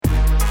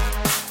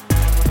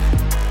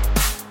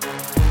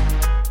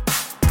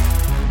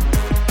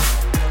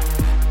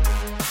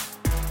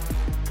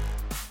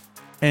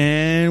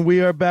And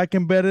we are back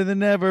and better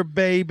than ever,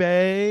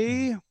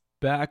 baby.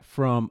 Back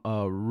from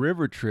a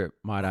river trip,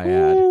 might I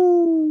add.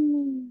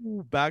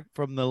 Ooh, back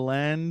from the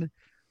land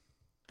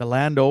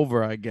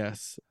over, I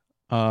guess.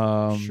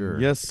 Sure.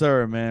 Yes,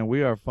 sir, man.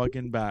 We are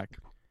fucking back.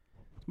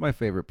 It's my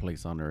favorite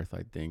place on earth,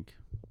 I think.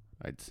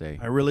 I'd say.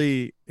 I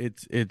really,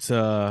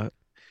 we're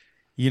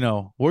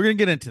gonna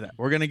get into that.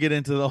 We're gonna get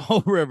into the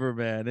whole river,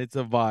 man. It's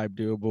a vibe,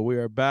 dude. But we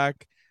are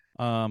back.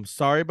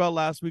 Sorry about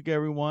last week,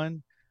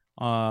 everyone.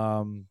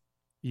 Um,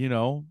 you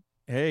know,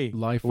 hey,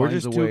 Life we're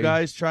finds just a two way.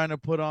 guys trying to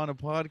put on a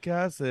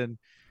podcast, and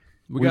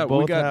We we got we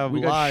both got have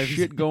we got lives.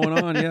 shit going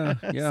on, yeah.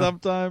 Yeah.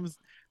 sometimes,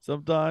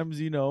 sometimes,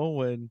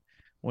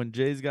 when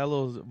Jay's got a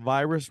little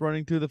virus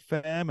running through the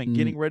fam and N-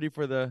 getting ready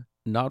for the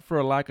Not for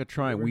a lack of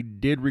trying. river, We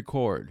did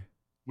record.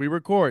 we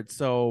record.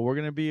 So we're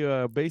gonna be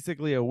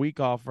basically a week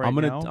off I'm right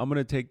gonna now. I'm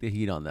gonna take the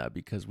heat on that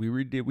because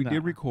we did Nah.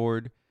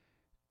 record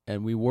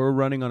and we were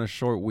running on a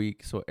short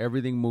week, so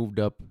everything moved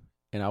up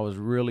and I was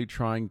really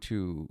trying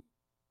to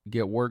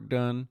get work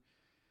done,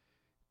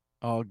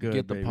 All good,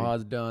 get the baby.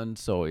 pods done.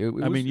 So it, it I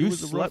was mean, it you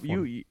was a slept. rough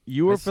one.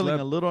 You I were feeling a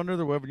slept. little under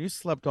the weather. And you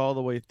slept all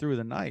the way through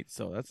the night,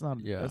 so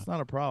Yeah. that's not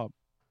a problem.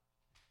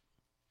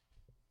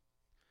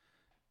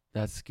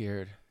 That's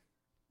scared.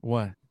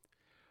 What?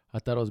 I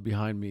thought it was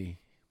behind me.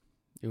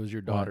 It was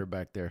your What? daughter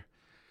back there.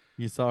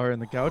 You saw her in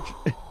the couch,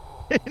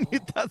 and you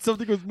thought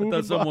something was I thought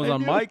moving someone was behind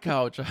on you. my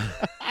couch.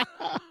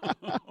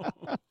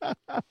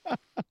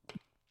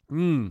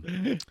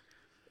 mm.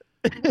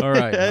 All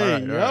right, all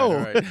Hey, right, all right, all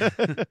yo.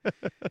 right.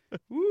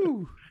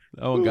 Woo!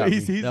 That one Ooh, got me.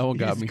 That one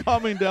got he's me.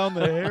 calming down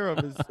the hair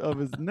of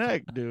his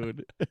neck,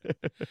 dude.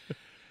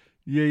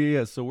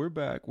 Yeah. So we're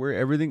back. We're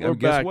everything. We're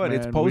Guess back, what?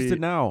 It's man. posted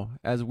now.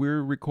 As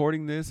we're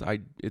recording this,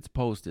 it's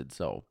posted.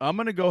 So I'm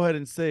gonna go ahead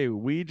and say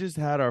we just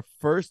had our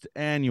first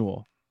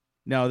annual.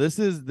 Now this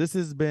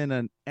has been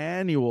an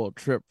annual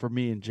trip for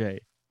me and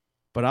Jay,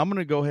 but I'm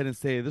gonna go ahead and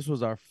say this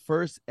was our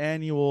first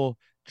annual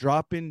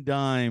dropping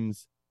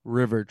dimes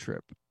river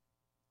trip.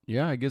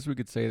 yeah, I guess we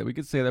could say that. We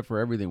could say that for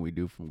everything we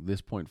do from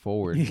this point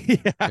forward. Yeah,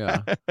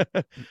 Yeah.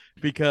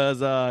 because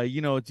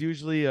it's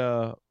usually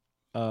uh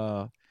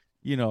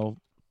you know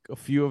a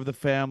few of the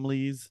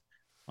families,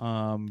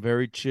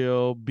 very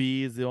chill.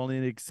 B is the only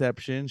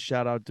exception.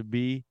 Shout out to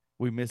B.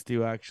 We missed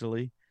you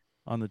actually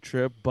on the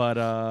trip,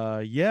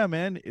 but yeah,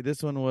 man,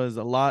 this one was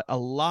a lot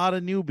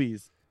of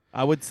newbies.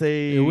 I would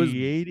say It was.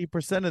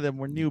 80% of them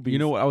were You know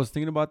newbies. what? I was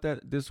thinking about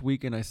that this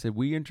weekend. I said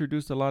we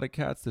introduced a lot of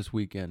cats this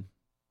weekend.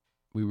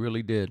 We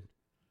really did.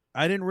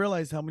 I didn't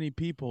realize how many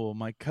people,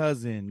 my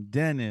cousin,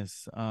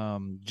 Dennis,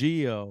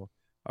 Gio,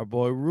 our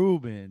boy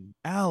Ruben,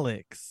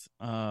 Alex,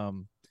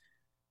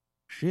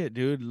 shit,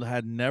 dude,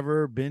 had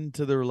never been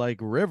to the like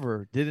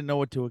river, didn't know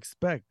what to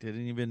expect.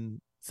 Didn't even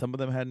some of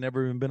them had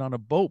never even been on a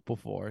boat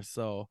before.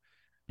 So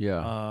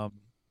Yeah. um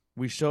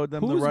we showed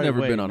them the Who's right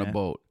never been way, on a man.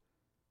 boat?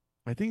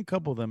 I think a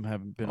couple of them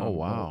haven't been Oh on a boat.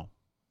 wow.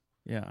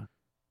 Yeah.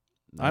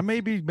 I That's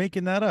may be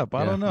making that up.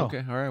 I yeah. don't know.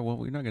 Okay. All right. Well,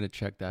 we're not gonna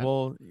check that.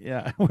 Well,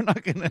 yeah, we're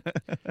not gonna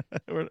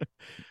we're, we're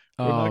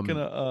not Um.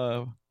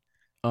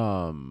 gonna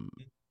Um.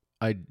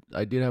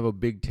 I did have a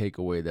big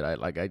takeaway that I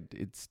like. I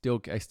still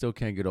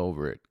can't get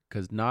over it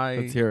because let's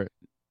Nye, hear it.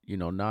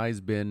 Nye's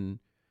been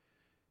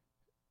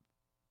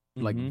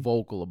like Mm-hmm.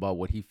 vocal about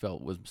what he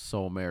felt was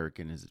so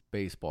American his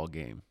baseball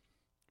game.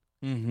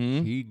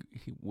 Mm-hmm.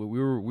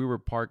 We were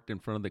parked in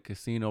front of the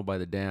casino by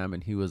the dam,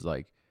 and he was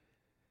like,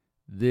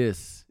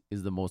 "This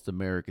is the most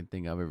American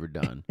thing I've ever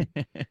done."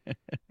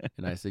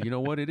 And I said, "You know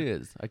what? It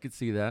is. I could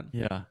see that."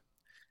 Yeah.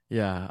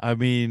 Yeah. I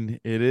mean,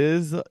 it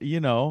is,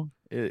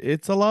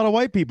 it's a lot of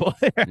white people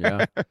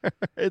Yeah, there.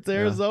 It's yeah,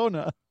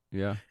 Arizona.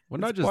 yeah. Well,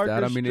 It's not just that.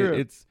 Parker I mean, Strip.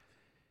 it's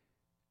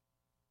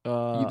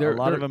A there.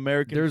 lot of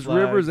American There's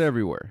rivers flags.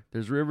 everywhere.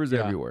 There's rivers Yeah.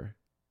 everywhere.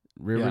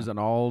 Yeah. Rivers on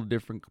all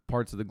different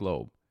parts of the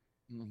globe.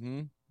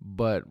 Mm-hmm.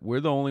 But we're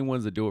the only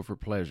ones that do it for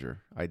pleasure.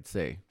 I'd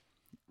say,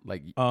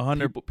 like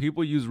 100.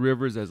 people use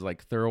rivers as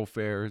like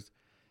thoroughfares,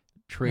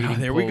 Oh, trading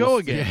there we go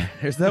posts. again. Yeah,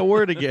 There's that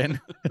word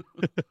again.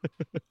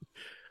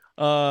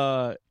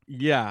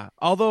 Yeah.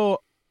 Although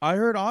I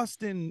heard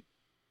Austin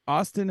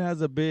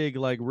has a big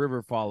like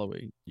river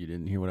following. you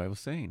didn't hear what I was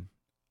saying.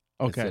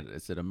 Okay. I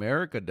said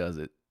America does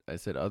it. I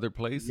said other Yeah.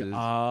 places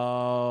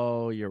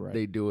Oh, you're right.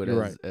 they do it You're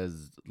right.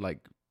 as like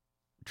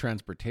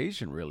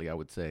transportation. Really, I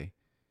would say.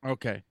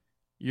 Okay.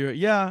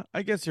 Yeah,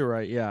 I guess you're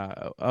right.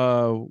 Yeah.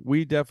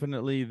 We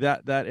definitely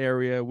that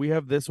area. We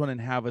have this one in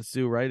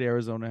Havasu, right?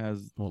 Arizona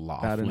has Well,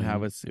 that in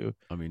Laughlin. Havasu.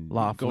 I mean, you go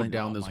Laughlin.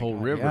 down Oh this my whole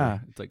God. river. Yeah.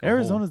 It's like a whole.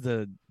 Arizona's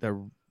the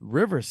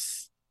river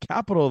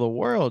capital of the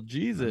world. I mean,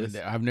 Jesus.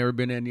 I've never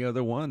been to any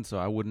other one, so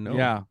I wouldn't know.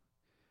 Yeah.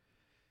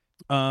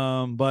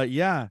 But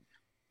yeah.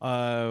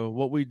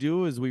 What we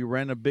do is we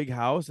rent a big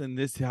house, and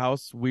this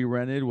house we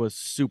rented was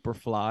super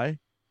fly.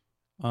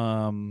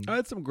 I Um,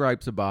 had some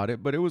gripes about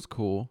it, but it was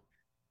cool.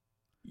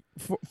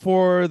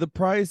 for the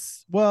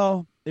price,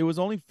 well, it was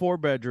only 4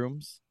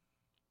 bedrooms.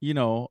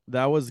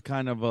 That was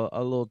kind of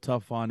a little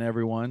tough on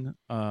everyone.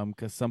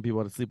 Because some people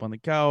had to sleep on the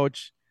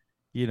couch.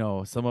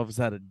 Some of us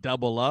had to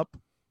double up,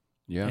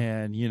 Yeah.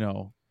 and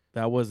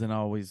That wasn't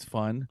always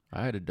fun.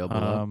 I had to double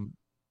up. Um,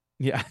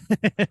 yeah.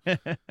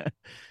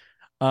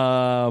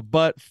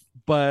 But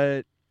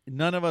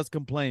none of us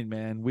complain,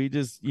 man. We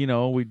just,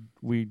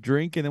 we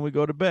drink and then we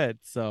go to bed.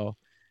 So,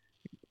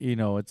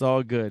 it's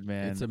all good,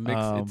 It's a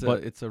man. mix.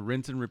 But It's a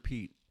rinse and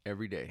repeat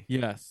every day.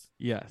 yes,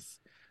 yes.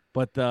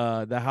 But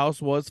the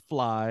house was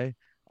fly.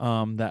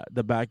 That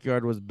the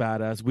backyard was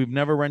badass. We've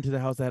never rented a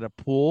house that had a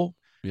pool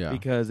Yeah.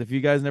 because if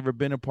you guys never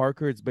been to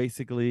Parker, it's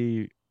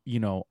basically,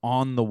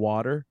 on the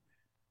water,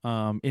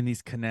 in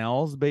these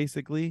canals,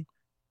 basically.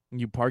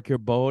 You park your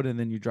boat and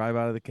then you drive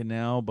out of the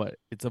canal, but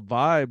it's a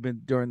vibe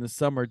during the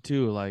summer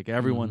too. Like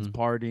everyone's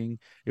Mm-hmm. partying.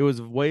 It was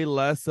way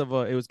less of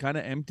a. It was kind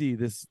of empty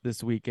this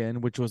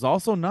weekend, which was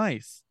also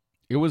nice.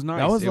 It was That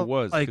nice. was It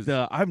was like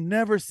because I've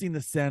never seen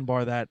the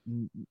sandbar that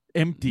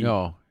empty.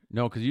 no,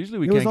 because usually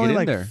we It was can't get only in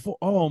like there. four,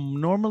 oh,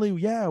 normally,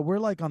 yeah, we're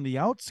like on the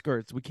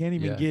outskirts. We can't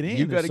even Yeah, get you in.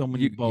 There's gotta so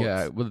many you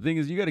yeah. boats. Well, the thing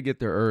is, you gotta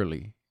get there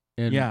early.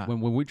 And Yeah.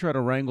 when we try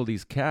to wrangle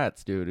these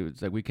cats, dude,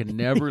 it's like we can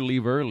never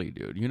leave early,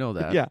 dude. You know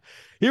that. Yeah.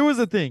 Here was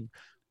the thing.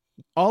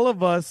 All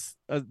of us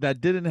that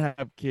didn't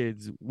have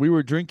kids, we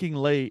were drinking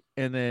late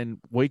and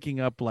then waking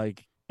up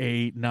like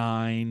 8,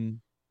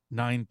 9,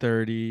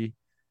 9:30,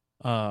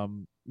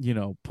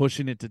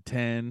 pushing it to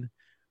 10.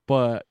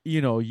 But,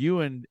 you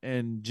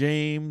and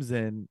James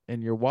and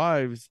your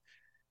wives,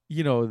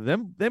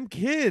 them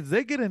kids,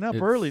 they getting up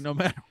early It's no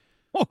matter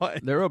what.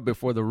 they're up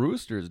before the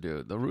roosters,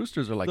 dude. The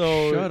roosters are like,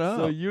 So shut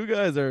so up. you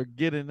guys are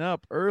getting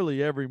up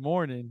early every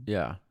morning,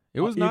 Yeah,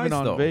 it was even nice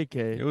on though.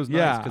 vacay. It was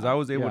nice because I Yeah,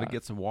 was able to yeah,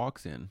 get some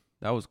walks in.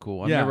 That was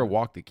cool. I've never yeah.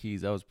 walked the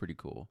Keys. That was pretty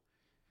cool.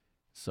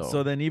 So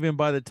So then even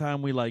by the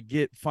time we like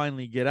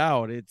finally get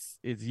out, it's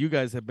you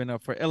guys have been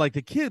up for like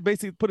the kid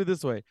basically put it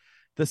this way.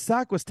 The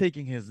sack was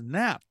taking his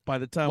nap by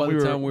the time by we the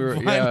were time we were,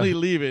 yeah, finally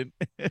leaving.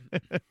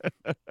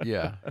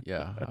 yeah,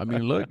 yeah. I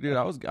mean, look, dude,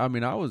 I was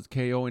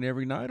KOing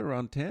every night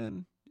around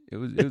 10. It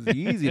was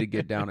easy to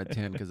get down at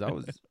 10 because I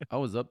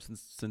was up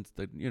since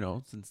the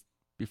since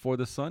before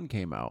the sun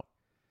came out.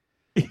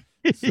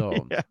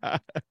 So Yeah.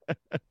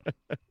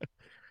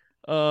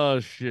 Oh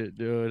shit,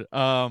 dude.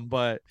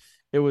 But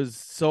it was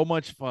so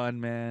much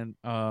fun, man.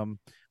 I'm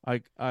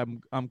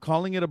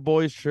calling it a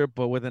boys trip,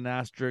 but with an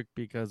asterisk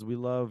because we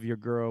love your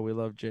girl, we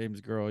love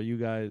James' girl. You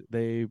guys,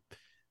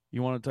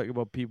 you want to talk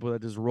about people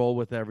that just roll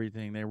with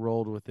everything. They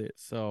rolled with it.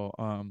 So,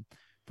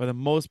 for the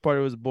most part,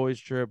 it was a boys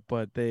trip,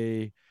 but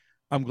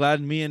I'm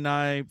glad me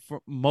and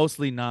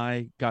mostly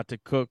Nye, got to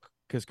cook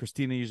because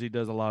Christina usually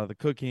does a lot of the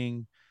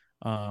cooking.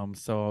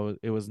 So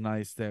it was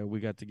nice that we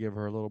got to give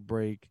her a little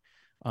break.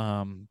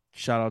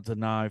 Shout out to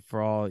Nye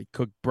for all he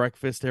cooked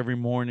breakfast every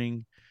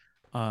morning.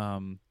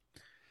 Um,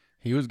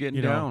 he was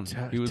getting down.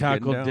 He was getting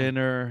tackle down.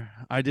 dinner.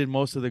 I did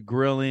most of the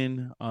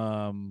grilling.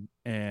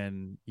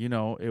 And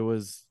it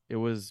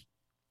was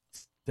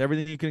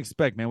everything you can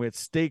expect, man. We had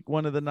steak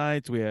one of the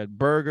nights. We had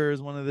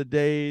burgers one of the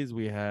days.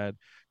 We had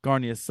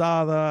carne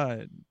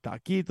asada and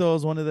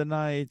taquitos one of the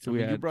nights. I We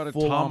mean, you had brought a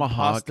full on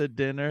tomahawk. pasta You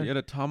dinner, had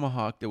a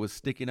tomahawk that was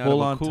sticking out of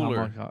full a on cooler.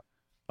 tomahawk.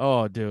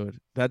 Oh, dude,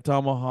 that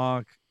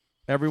tomahawk.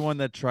 Everyone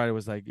that tried it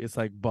was like, it's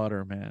like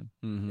butter, man.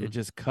 It Mm-hmm.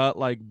 just cut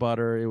like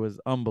butter. It was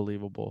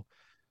unbelievable.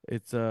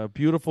 It's a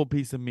beautiful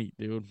piece of meat,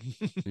 dude.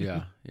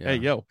 Yeah, Hey,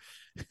 yeah. yo.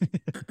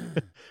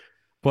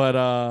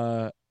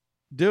 But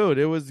dude,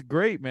 it was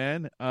great,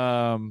 man.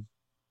 The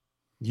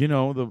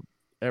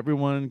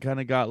everyone kind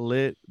of got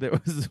lit. There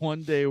was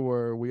one day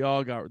where we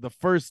all got the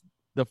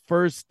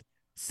first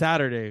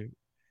Saturday,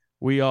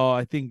 we all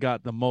I think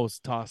got the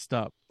most tossed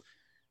up.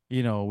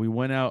 We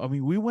went out. I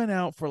mean, we went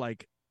out for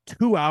like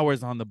 2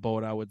 hours on the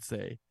boat, I would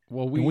say,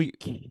 Well, and we we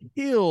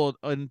killed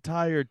an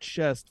entire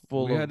chest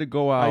full we of had to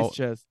go ice out,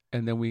 chest.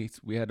 and then we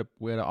had to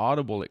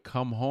audible it,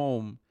 come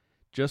home,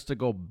 just to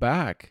go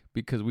back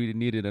because we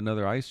needed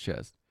another ice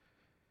chest.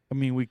 I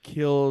mean, we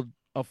killed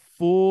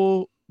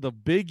the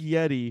big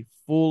Yeti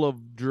full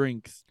of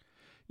drinks,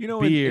 You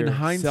know, beer,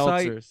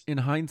 seltzers. in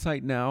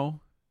hindsight now,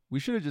 we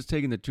should have just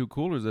taken the two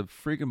coolers. The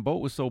freaking boat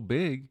was so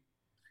big.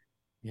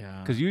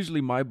 Yeah, Because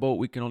usually my boat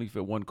we can only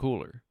fit one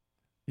cooler.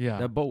 yeah,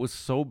 That boat was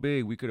so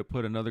big we could have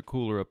put another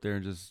cooler up there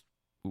and just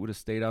we would have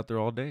stayed out there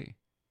all day.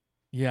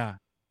 yeah,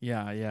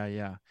 yeah, yeah,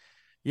 yeah.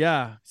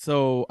 Yeah.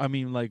 So I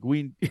mean, like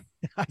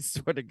I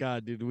swear to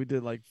God, dude, we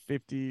did like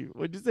 50.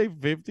 What'd you say,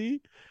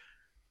 50?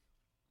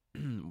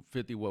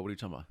 50 what? What are you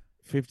talking about?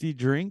 50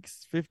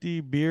 drinks,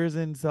 50 beers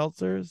and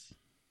seltzers,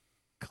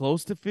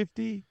 close to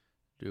 50.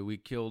 Dude, we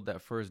killed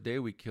that first day.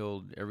 We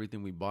killed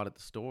everything we bought at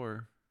the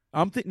store.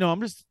 No,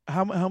 I'm just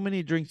how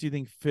many drinks do you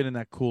think fit in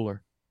that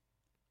cooler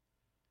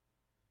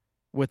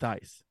with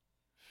ice?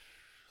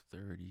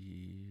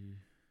 30,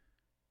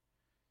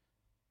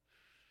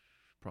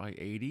 probably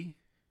 80.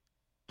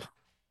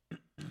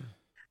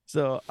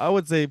 So I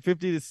would say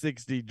 50 to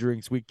 60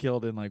 drinks we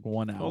killed in like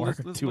one Well, hour,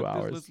 two let's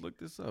hours. look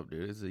this up,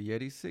 dude. It's a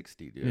Yeti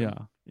 60, dude. Yeah,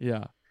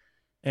 yeah.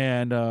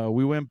 And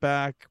we went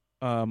back.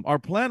 Our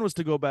plan was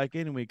to go back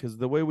anyway because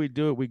the way we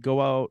do it, we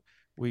go out,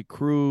 we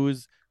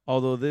cruise.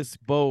 Although this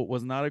boat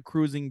was not a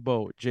cruising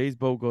boat, Jay's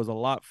boat goes a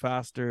lot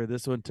faster.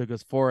 This one took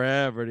us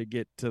forever to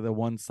get to the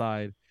one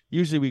side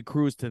Usually we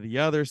cruise to the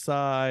other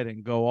side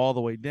and go all the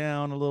way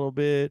down a little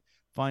bit,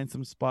 find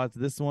some spots.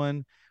 This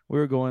one, we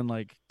were going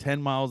like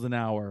 10 miles an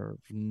hour,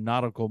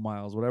 nautical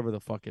miles, whatever the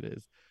fuck it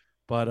is.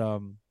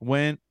 But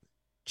went,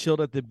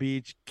 chilled at the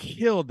beach,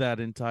 killed that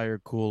entire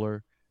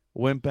cooler,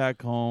 went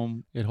back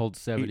home, It holds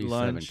ate 77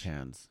 lunch,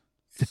 cans.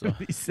 So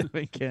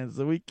 77 cans.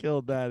 So we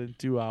killed that in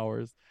 2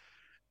 hours.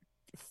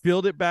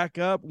 Filled it back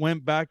up,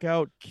 went back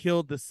out,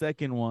 killed the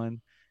second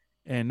one,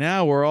 and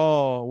now we're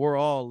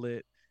all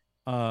lit.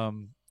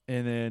 And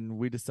then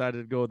we decided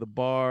to go to the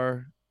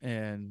bar,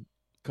 and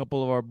a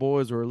couple of our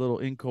boys were a little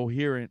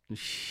incoherent.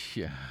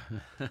 yeah.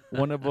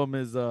 One of them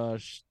is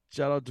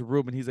shout out to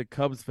Ruben. He's a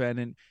Cubs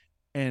fan,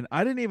 and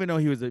I didn't even know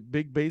he was a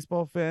big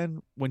baseball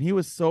fan. When he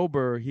was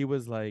sober, he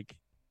was like,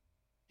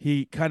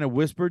 he kind of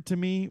whispered to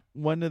me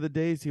one of the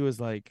days. He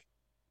was like,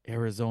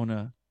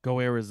 Arizona,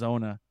 go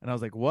Arizona. And I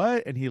was like,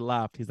 what? And he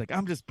laughed. He's like,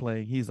 I'm just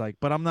playing. He's like,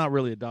 but I'm not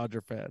really a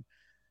Dodger fan.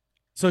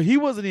 So he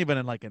wasn't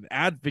even like an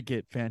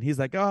advocate fan. He's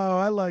like, oh,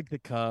 I like the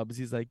Cubs.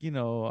 He's like,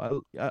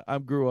 I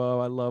grew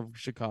up. I love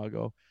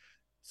Chicago.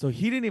 So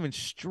he didn't even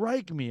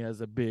strike me as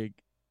a big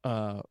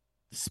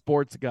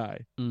sports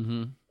guy.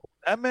 Mm-hmm.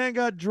 That man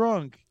got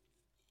drunk.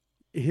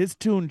 His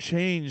tune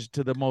changed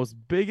to the most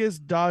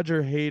biggest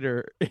Dodger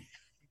hater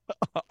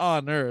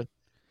on earth.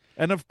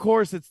 And of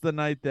course, it's the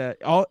night that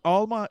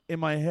all my in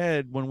my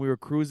head when we were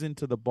cruising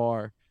to the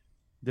bar.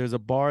 There's a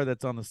bar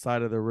that's on the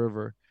side of the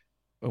river,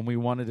 and we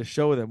wanted to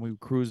show them. We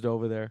cruised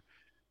over there.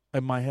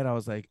 In my head, I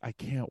was like, I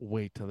can't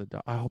wait till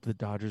I hope the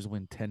Dodgers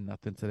win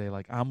 10-0 today.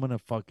 Like I'm gonna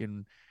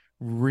fucking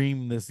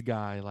ream this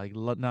guy. Like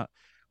not.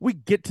 We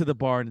get to the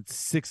bar and it's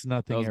 6-0.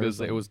 I was gonna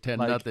say it was 10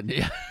 like, nothing.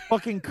 Yeah.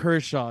 Fucking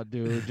Kershaw,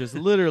 dude, just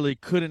literally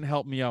couldn't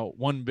help me out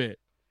one bit.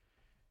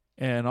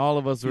 And all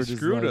of us He were just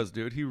screwed like, us,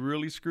 dude. He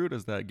really screwed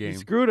us that he game.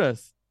 screwed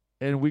us.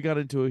 And we got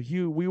into a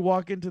huge. We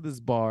walk into this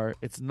bar.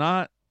 It's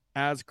not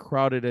as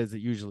crowded as it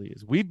usually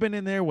is. We've been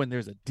in there when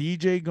there's a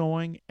DJ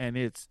going and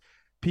it's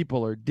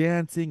people are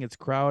dancing. It's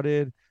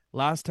crowded.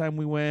 Last time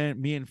we went,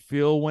 me and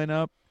Phil went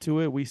up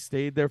to it. We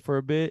stayed there for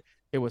a bit.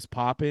 It was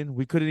popping.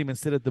 We couldn't even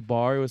sit at the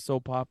bar. It was so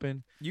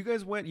popping. You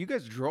guys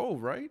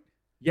drove, right?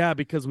 Yeah,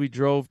 because we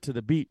drove to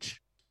the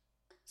beach.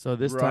 So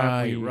this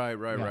time we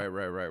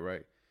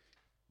Right.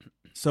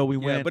 So we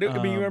Yeah, went. but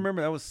I mean, you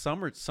remember that was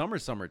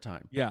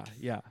summertime. Yeah.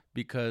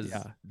 Because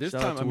this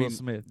Shout out time, to I Will mean,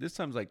 Smith. this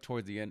time's like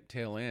towards the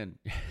tail end.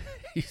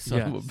 You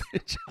son of a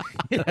bitch.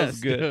 That was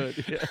good.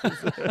 dude.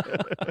 Yes.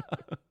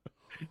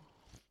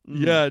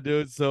 Yeah,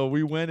 dude. So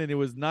we went and it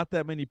was not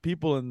that many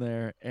people in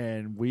there,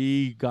 and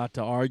we got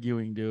to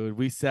arguing, dude.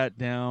 We sat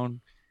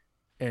down,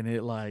 and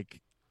it like,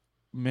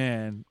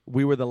 man,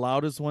 we were the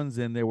loudest ones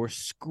in there. We're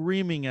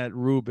screaming at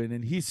Ruben,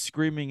 and he's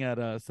screaming at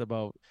us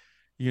about,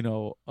 you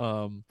know,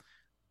 um,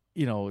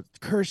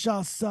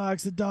 Kershaw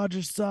sucks, the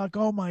Dodgers suck.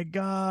 Oh my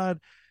God.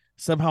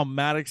 Somehow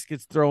Maddox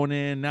gets thrown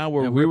in. Now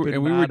we're And we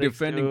ripping were Maddox,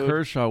 defending dude,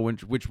 Kershaw,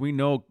 which we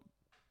know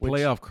which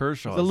playoff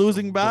Kershaw is a is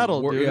losing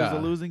battle, dude. yeah. It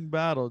was a losing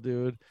battle,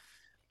 dude.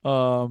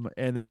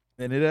 And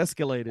then it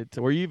escalated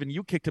to where even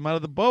you kicked him out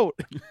of the boat.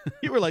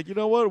 You were like, you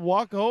know what?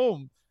 Walk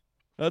home.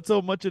 That's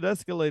how much it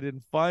escalated.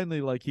 And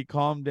finally, like he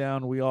calmed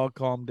down. We all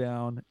calmed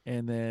down,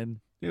 and then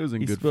It was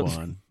in good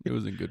fun. It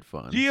was in good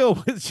fun.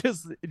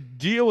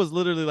 Gio was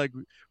literally like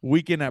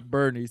weekend at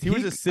Bernie's. He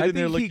was just sitting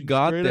there looking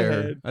straight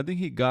ahead. I think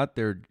he got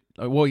there.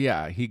 Well,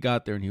 yeah, he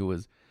got there and he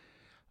was.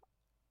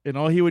 And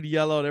all he would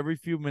yell out every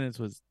few minutes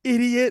was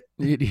 "idiot,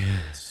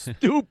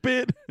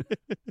 stupid,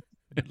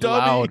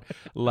 dummy."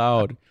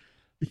 loud.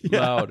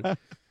 Yeah.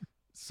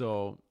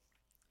 So,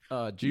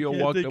 Gio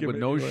walked up with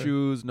no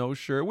shoes, no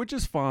shirt, which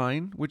is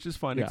fine.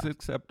 Yeah. It's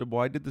acceptable.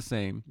 I did the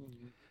same,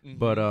 Mhm.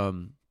 but I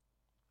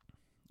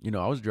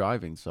was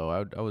driving, so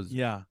I was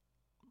Yeah.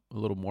 a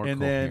little more. And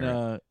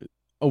coherent.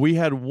 then we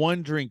had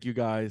one drink, you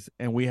guys,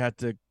 and we had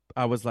to.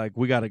 I was like,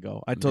 we gotta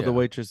go. I told the Yeah.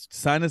 waitress,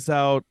 sign us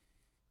out.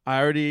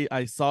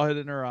 I saw it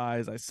in her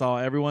eyes. I saw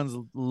everyone's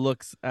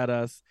looks at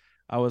us.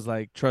 I was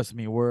like, trust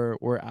me, we're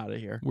out of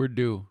here. We're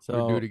due.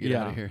 So, We're due to get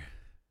yeah. out of here.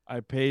 I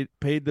paid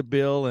the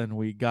bill and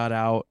we got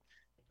out.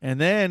 And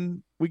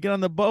then we get on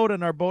the boat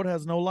and our boat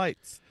has no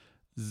lights.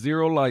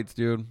 0 lights,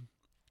 dude.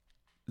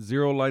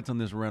 0 lights on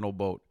this rental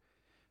boat.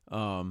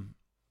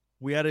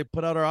 We had to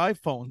put out our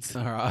iPhones.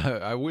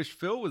 I wish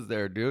Phil was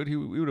there, dude.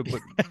 We would have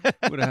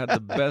had the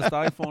best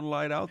iPhone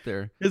light out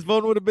there. His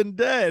phone would have been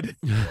dead.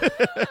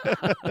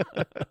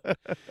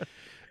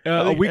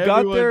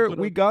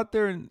 We got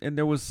there and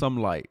there was some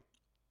light.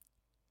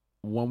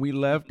 When we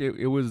left,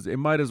 there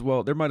might as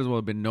well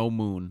have been no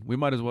moon. We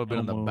might as well have been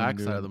on the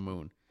backside of the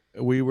moon.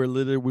 We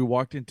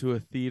walked into a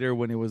theater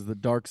when it was the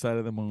dark side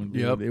of the moon.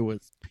 Dude. Yep. It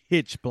was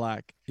pitch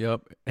black.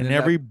 Yep. And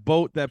every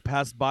boat that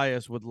passed by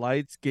us with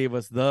lights gave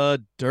us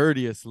the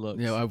dirtiest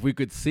looks. Yeah, if we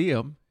could see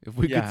them.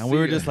 And we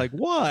were just like,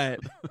 what?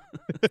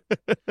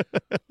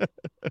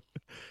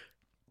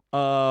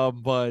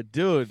 But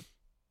dude,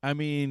 I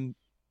mean,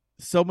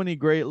 so many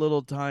great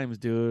little times,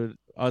 dude.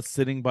 Us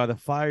sitting by the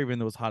fire, even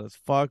though it was hot as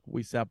fuck.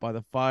 We sat by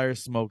the fire,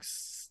 smoked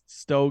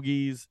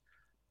stogies.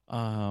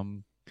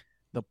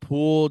 The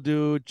pool,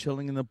 dude,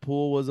 chilling in the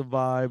pool was a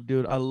vibe,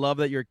 dude. I love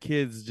that your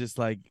kids just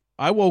like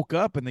I woke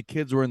up and the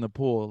kids were in the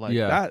pool. Like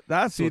Yeah.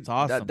 that's See, what's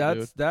awesome,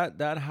 dude.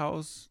 that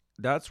house,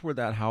 that's where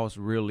that house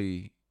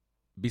really,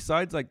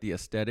 besides like the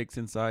aesthetics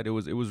inside, it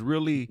was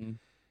really, Mhm.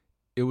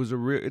 it was a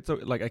real, it's a,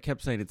 like I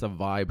kept saying, it's a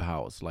vibe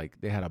house.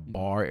 Like they had a Mhm.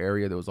 bar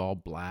area that was all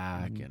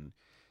black Mhm. and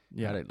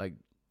had Yeah. it like,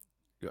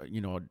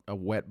 a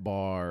wet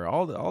bar,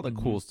 all the Mhm.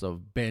 cool stuff,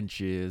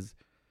 benches.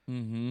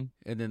 Mhm.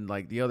 And then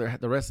like the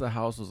rest of the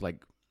house was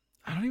like,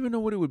 I don't even know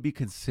what it would be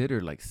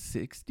considered, like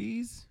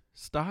 60s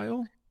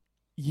style.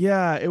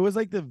 Yeah, it was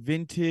like the It was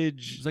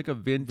vintage like a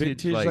vintage,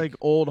 vintage like like,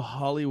 old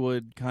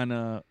Hollywood kind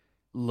of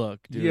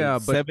look, dude. yeah,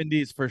 but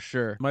 70s for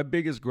sure. my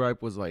biggest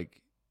gripe was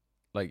like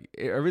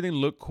everything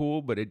looked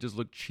cool, but it just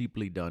looked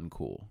cheaply done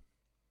cool.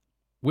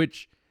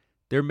 Which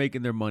they're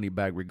making their money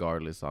back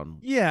regardless on.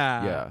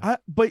 Yeah. Yeah.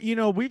 But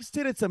we've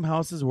stayed at some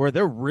houses where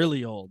they're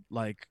really old,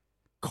 like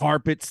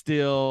carpet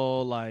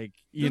still, like,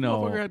 This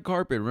motherfucker had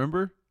carpet,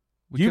 remember?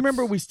 We do you kept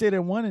remember we stayed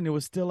at one and it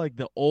was still like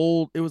it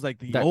was like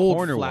the that old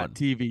corner flat one.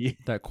 TV.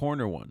 That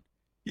corner one.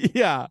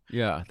 Yeah.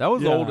 Yeah. That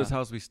was the Yeah. oldest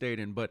house we stayed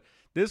in, but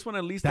this one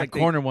at least That like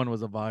corner one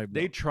was a vibe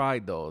they though.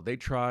 tried though. They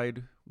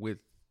tried with,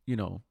 you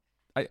know,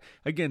 I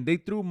again, they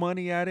threw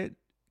money at it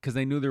cuz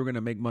they knew they were going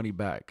to make money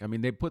back. I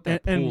mean, they put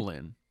that And pool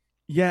in.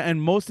 yeah, and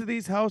most of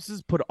these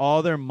houses put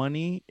all their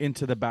money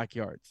into the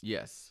backyards.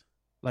 Yes.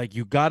 Like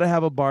you got to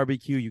have a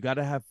barbecue, you got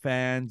to have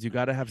fans, you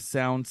got to have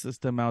sound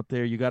system out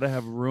there, you got to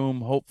have room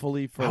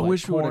hopefully for I like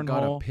wish we would have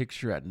got a cornhole.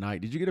 picture at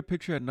night. Did you get a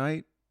picture at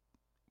night?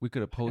 We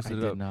could have I posted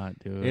it did up. not,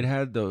 It dude.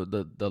 had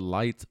the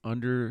lights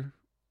under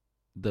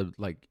the,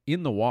 like,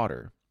 in the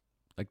water,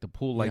 like the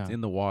pool lights Yeah.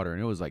 in the water,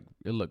 and it was like,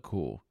 it looked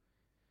cool.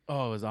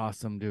 Oh, it was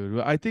awesome,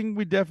 dude. I think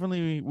we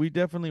definitely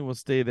will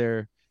stay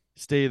there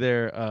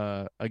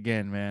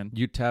again, man.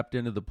 You tapped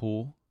into the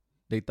pool.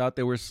 They thought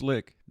they were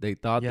slick. They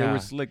thought they were Yeah.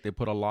 slick. They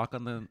put a lock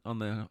on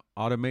the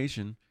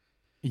automation,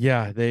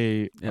 Yeah,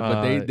 they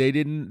but they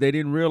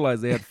didn't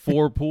realize they had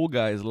four pool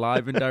guys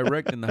live and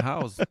direct in the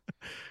house.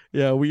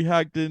 yeah, we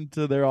hacked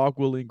into their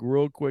Aqualink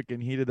real quick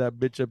and heated that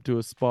bitch up to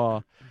a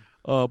spa.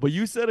 But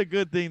you said a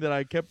good thing that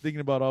I kept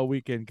thinking about all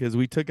weekend because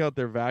we took out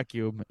their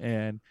vacuum,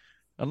 and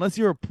unless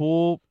you're a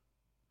pool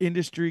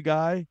industry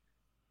guy,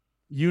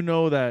 you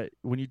know that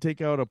when you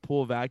take out a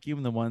pool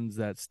vacuum, the ones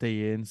that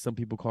stay in, some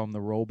people call them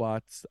the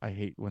robots. I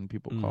hate when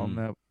people call them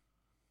Mm-hmm. that.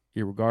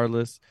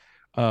 Irregardless,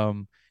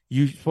 um,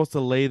 you're supposed to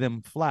lay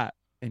them flat,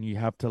 and you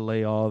have to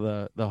lay all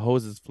the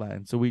hoses flat.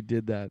 And so we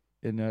did that.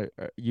 And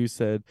you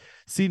said,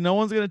 "See, no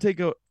one's gonna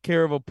take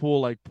care of a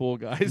pool like pool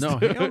guys, No,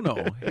 hell dude."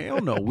 no,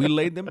 hell no. We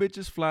laid them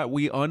bitches flat.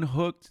 We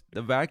unhooked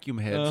the vacuum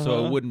head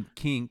so it Uh wouldn't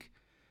kink.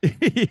 huh.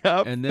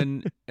 Yep.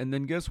 And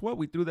then guess what?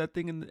 We threw that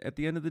thing in at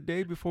the end of the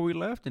day before we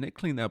left, and it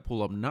cleaned that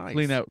pool up Clean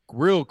nice, out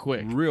real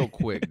quick. real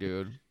quick,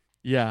 dude.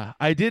 Yeah,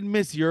 I did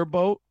miss your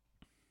boat.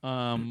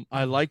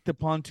 I liked the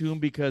pontoon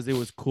because it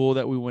was cool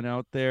that we went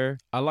out there.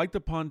 I like the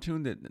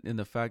pontoon that in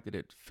the fact that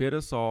it fit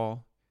us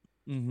all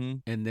Mm-hmm.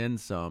 and then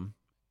some.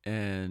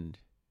 And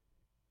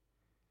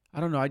I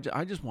don't know.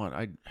 I just want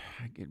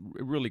it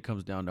really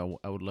comes down to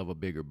I would love a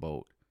bigger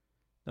boat.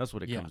 That's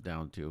what it Yeah. comes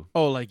down to.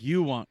 Oh, like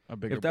you want a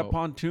bigger If that boat?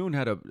 pontoon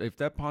if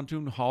that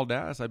pontoon hauled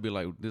ass, I'd be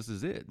like, this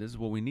is it. This is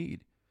what we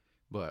need.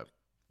 But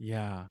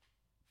Yeah.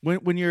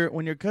 When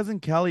your cousin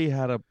Kelly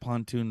had a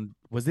pontoon,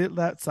 was it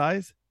that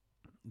size?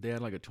 they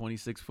had like a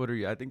 26-footer.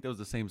 Yeah, I think that was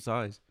the same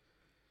size.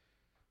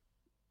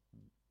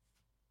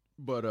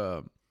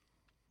 But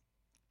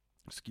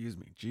excuse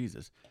me,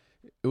 Jesus.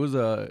 It was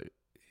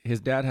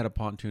his dad had a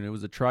pontoon. It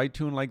was a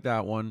tri-toon like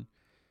that one,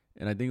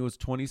 and I think it was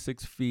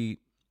 26 feet.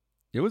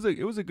 It was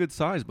a good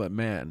size, but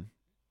man,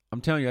 I'm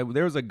telling you,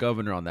 there was a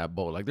governor on that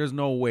boat. Like, there's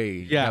no way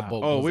Yeah. that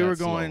boat Oh, goes we that were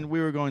slow. going we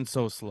were going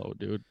so slow,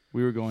 dude.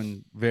 We were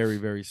going very,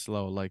 very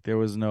slow. Like there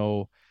was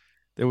no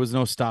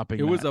It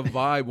stopping was that. a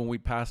vibe when we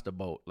passed a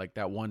boat like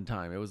that one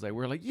time. It was like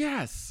we're like,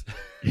 yes.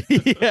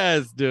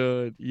 Yes,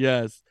 dude.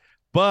 Yes.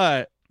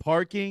 But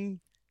parking,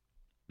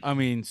 I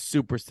mean,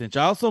 super cinch.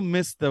 I also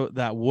missed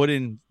that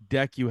wooden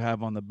deck you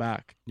have on the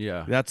back.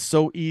 Yeah. That's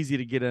so easy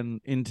to get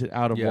into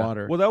out of Yeah.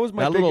 water. Well, that was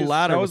my That little biggest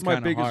ladder that was was my kind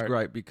of biggest hard.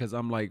 gripe because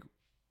I'm like,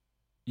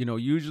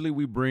 usually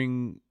we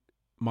bring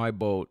my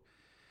boat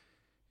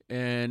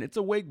and it's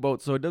a wake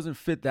boat, so it doesn't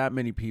fit that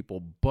many people,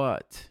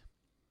 but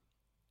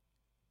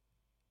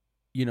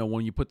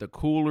when you put the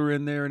cooler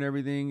in there and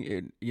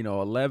everything,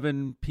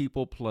 11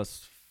 people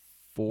plus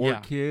four Yeah.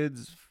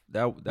 kids,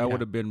 that Yeah. would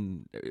have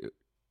been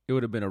it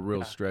would have been a real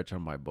Yeah. stretch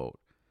on my boat.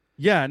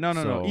 Yeah, no.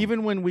 So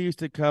Even when we used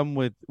to come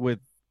with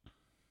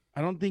I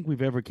don't think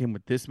we've ever came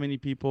with this many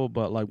people,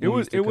 but like it when we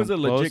was used it to was come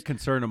a close, legit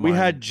concern of we mine.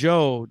 had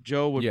Joe.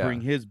 Joe would Yeah.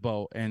 bring his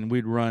boat and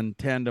we'd run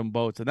tandem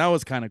boats, and that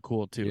was kind of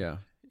cool too. Yeah.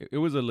 It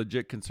was a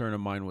legit concern of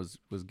mine was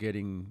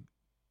getting,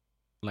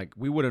 like,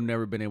 we would have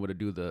never been able to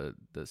do the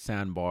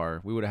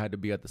sandbar. We would have had to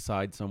be at the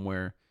side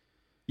somewhere.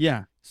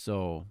 Yeah.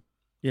 So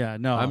Yeah,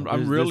 no.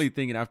 I'm really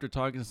thinking, after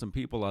talking to some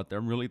people out there,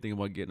 I'm really thinking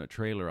about getting a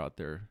trailer out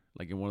there,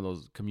 like in one of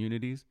those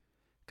communities,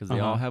 because they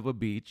all Uh-huh. have a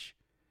beach.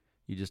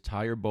 You just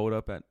tie your boat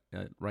up at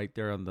right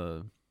there on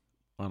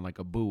on like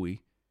a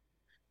buoy.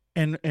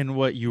 And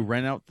what, you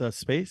rent out the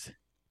space?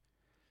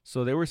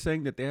 So they were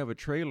saying that they have a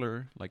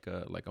trailer, like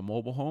a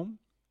mobile home,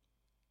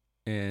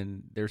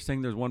 and they're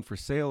saying there's one for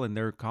sale in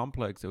their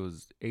complex. It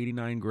was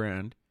 89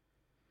 grand,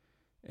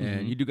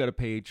 and Mm-hmm. you do got to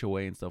pay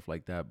HOA and stuff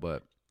like that.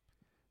 But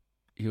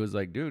he was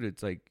like, dude,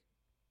 it's like,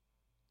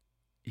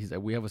 he's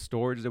like, we have a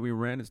storage that we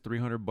rent. It's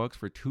 $300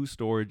 for 2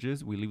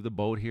 storages. We leave the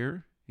boat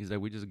here. He's like,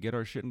 we just get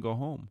our shit and go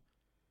home.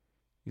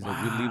 He's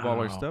like, we leave all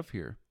our Wow. stuff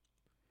here,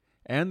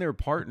 and they're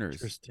partners.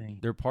 Interesting.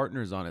 They're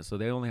partners on it, so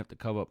they only have to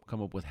come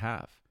up with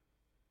half.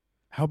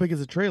 How big is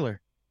the trailer?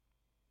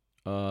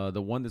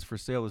 The one that's for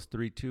sale is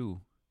 3.2.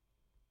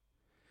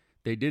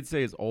 They did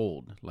say it's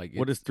old. Like,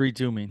 What it's does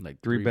 3-2 mean?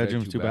 like Three 3 bed,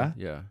 bedrooms, 2 two bath. bath?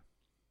 Yeah.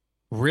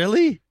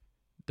 Really?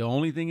 The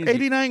only thing is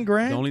 89 the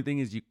grand? only thing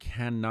is you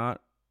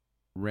cannot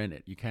rent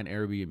it. You can't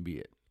Airbnb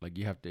it. Like,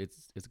 you have to.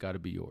 It's got to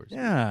be yours.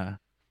 Yeah.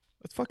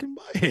 Let's fucking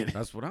buy it.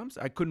 That's what I'm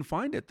saying. I couldn't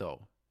find it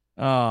though.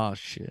 Oh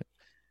shit.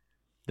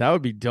 That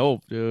would be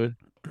dope, dude.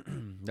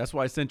 That's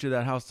why I sent you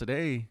that house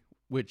today,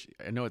 which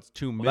I know it's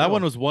 2 mil. Well, that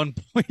one was one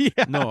point.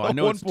 Yeah, No, I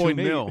know it's 2 1.8.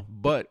 mil,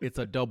 but it's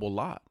a double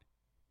lot.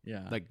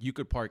 Yeah. Like, you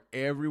could park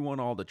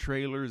all the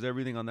trailers,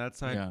 everything on that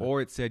side, Yeah.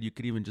 or it said you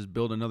could even just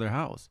build another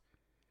house.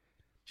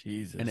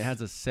 Jesus. And it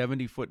has a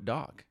 70-foot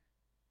dock.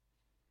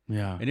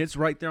 Yeah. And it's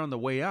right there on the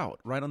way out,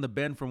 right on the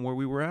bend from where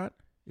we were at.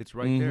 It's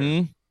right there.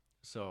 Mhm.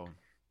 So,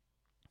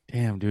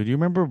 Damn, dude. You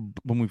remember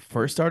when we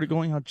first started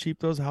going, how cheap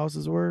those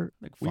houses were?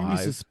 like We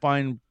used 5. to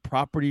find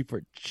property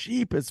for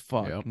cheap as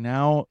fuck. Yep.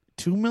 Now,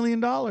 $2 million.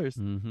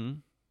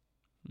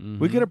 Mm-hmm.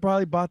 We could have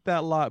probably bought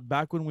that lot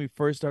back when we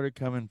first started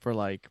coming for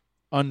like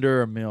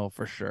under $1 million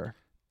for sure.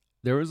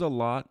 There was a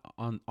lot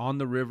on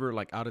the river,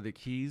 like out of the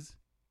Keys,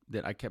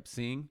 that I kept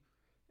seeing.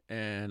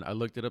 And I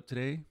looked it up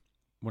today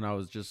when I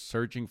was just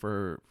searching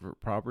for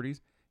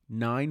properties.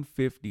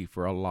 $950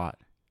 for a lot.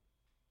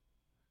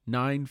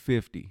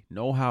 $950.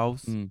 No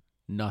house,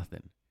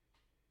 nothing.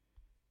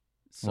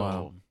 So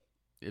Wow.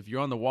 if you're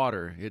on the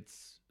water,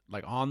 it's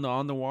like on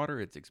the water,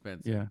 it's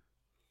expensive. Yeah.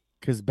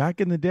 Because back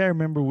in the day, I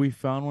remember we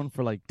found one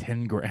for like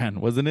 10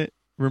 grand, wasn't it?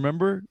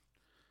 Remember?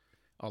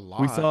 A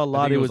lot. We saw a I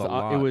lot. think It was a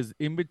lot. it was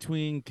in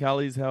between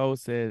Callie's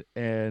house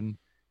and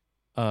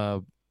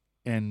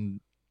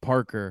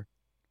Parker,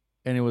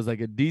 and it was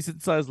like a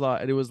decent sized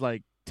lot, and it was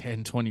like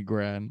 10, 20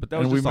 grand. But that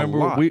was and just we remember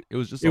a lot. We It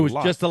was just it a was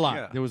lot. just a lot.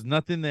 Yeah. There was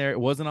nothing there. It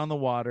wasn't on the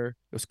water.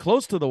 It was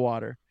close to the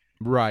water,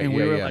 Right. and yeah,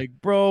 we were yeah. like,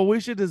 bro,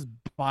 we should just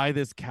buy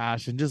this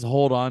cash and just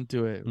hold on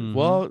to it. Mhm.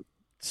 Well,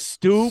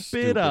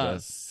 stupid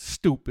us.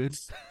 Stupid.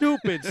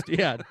 Stupid.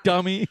 Yeah,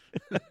 dummy.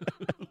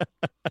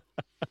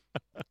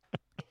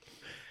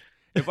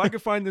 If I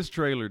could find this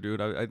trailer,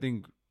 dude, I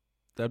think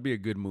that'd be a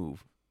good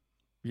move.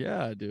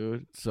 Yeah,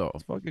 dude. So,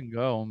 Let's fucking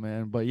go,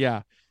 man. But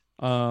yeah,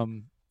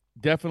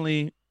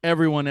 definitely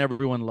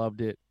everyone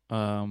loved it.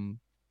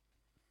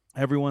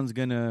 Everyone's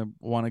gonna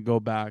want to go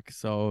back,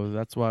 so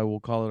that's why we'll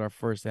call it our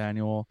first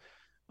annual.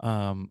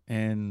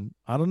 And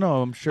I don't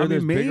know, I'm sure I mean,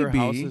 there's bigger maybe-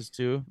 houses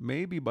too.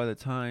 maybe by the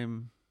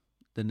time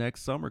the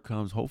next summer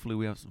comes, hopefully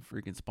we have some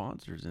freaking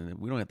sponsors and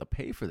we don't have to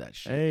pay for that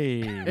shit.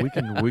 Hey,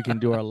 we can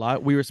do our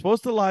live. We were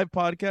supposed to live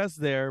podcast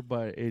there,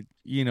 but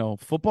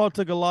football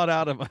took a lot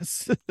out of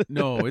us.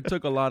 No, it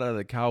took a lot out of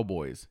the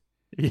Cowboys.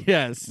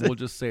 Yes. We'll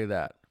just say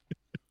that.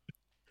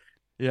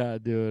 Yeah,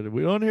 dude.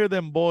 We don't hear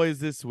them boys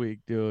this week,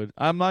 dude.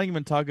 I'm not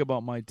even talking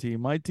about my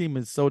team. My team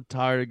is so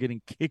tired of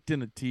getting kicked in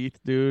the teeth,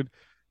 dude.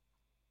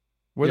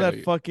 We're Yeah,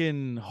 that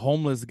fucking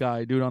homeless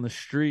guy, dude, on the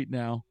street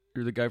now.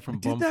 You're the guy from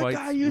Did Bum that Fights,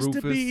 guy used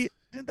Rufus. to be?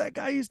 Did that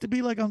guy used to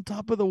be like on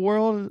top of the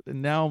world?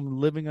 And now we're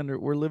living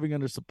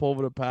under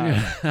Sepulveda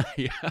Pass.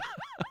 Yeah. Yeah.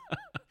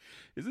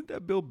 Isn't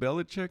that Bill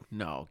Belichick?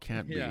 No,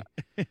 can't Yeah.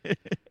 be.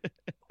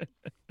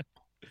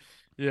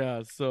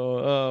 Yeah.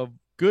 So,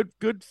 good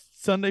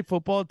Sunday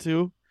football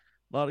too.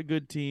 A lot of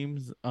good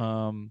teams.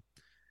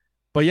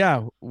 But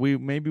yeah, we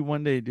maybe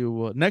one day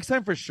do. Next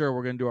time for sure,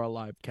 we're gonna do our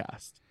live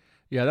cast.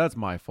 Yeah, that's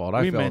my fault.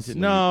 I We fell meant it.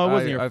 asleep. No, it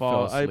wasn't your I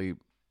fault. fell asleep.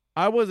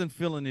 I wasn't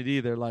feeling it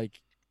either.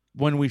 Like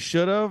when we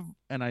should have,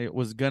 and I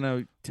was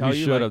gonna tell We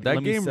you, should like, have. That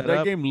let me game. set That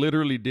up. game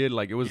literally did.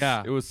 Like, it was.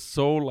 Yeah. It was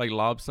so like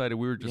lopsided.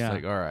 We were just Yeah.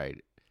 like, all right.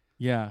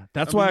 Yeah,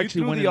 that's I why mean, I you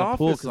actually threw went in The the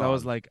pool Office because I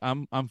was on. like,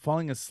 I'm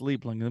falling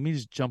asleep. Like, let me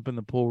just jump in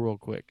the pool real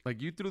quick.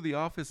 Like, you threw The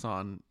Office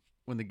on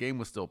when the game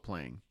was still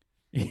playing.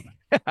 Yeah.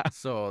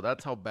 So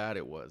that's how bad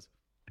it was.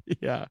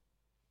 Yeah.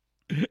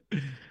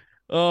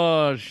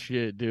 Oh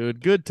shit,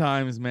 dude. Good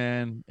times,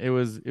 man. It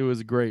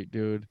was great,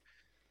 dude.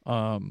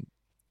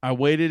 I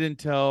waited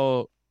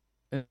until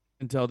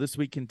this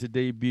weekend to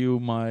debut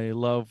my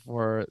love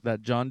for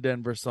that John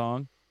Denver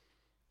song.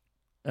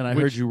 And I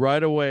heard Which- you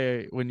right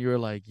away when you were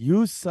like,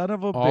 "You son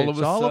of a All bitch." of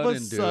a All of a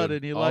sudden, dude.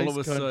 sudden, he All likes of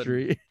a sudden.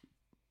 country.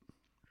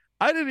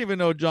 I didn't even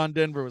know John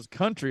Denver was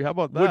country. How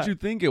about that? What'd you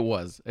think it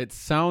was? It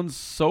sounds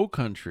so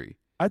country.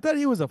 I thought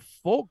he was a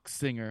folk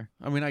singer.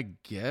 I mean, I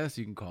guess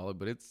you can call it,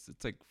 but it's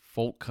like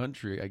folk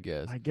country, I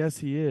guess. I guess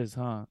he is,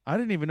 huh? I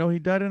didn't even know he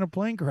died in a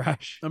plane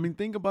crash. I mean,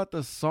 think about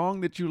the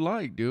song that you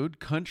like, dude.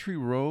 Country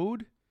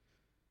Road.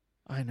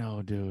 I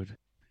know, dude.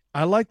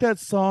 I like that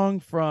song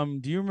from.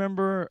 Do you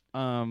remember?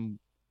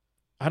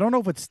 I don't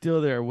know if it's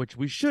still there, which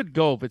we should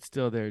go if it's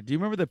still there. Do you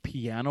remember the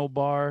piano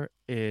bar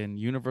in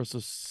Universal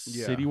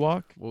Yeah. City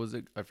Walk? What was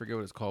it? I forget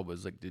what it's called, but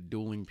it's like the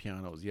dueling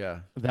pianos. Yeah.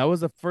 That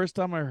was the first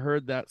time I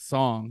heard that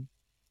song.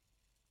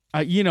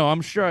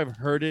 I'm sure I've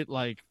heard it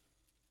like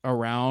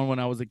around when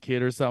I was a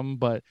kid or something,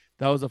 but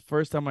that was the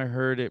first time I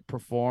heard it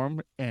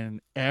performed,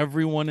 and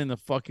everyone in the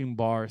fucking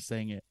bar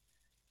sang it.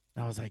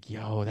 I was like,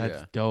 "Yo,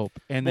 that's Yeah. dope."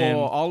 And Well, then,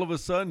 all of a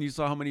sudden, you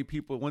saw how many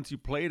people once you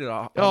played it,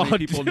 how many oh,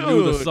 people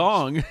knew the dude.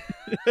 song.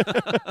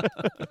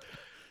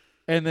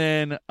 And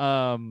then,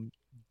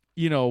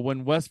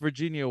 when West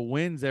Virginia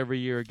wins every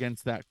year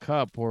against that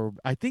cup, or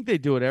I think they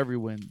do it every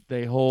win,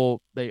 they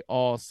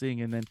all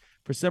sing, and then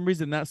for some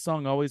reason that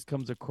song always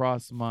comes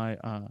across my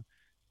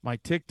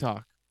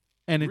TikTok,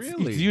 and it's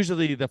Really?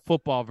 usually the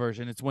football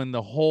version. It's when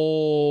the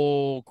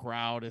whole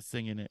crowd is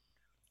singing it.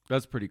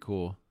 That's pretty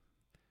cool.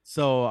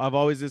 So I've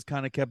always just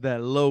kind of kept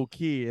that low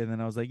key, and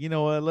then I was like, you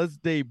know what? Let's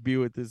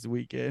debut it this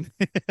weekend.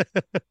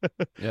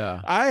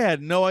 Yeah. I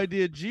had no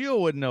idea Gio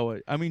would know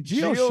it. I mean,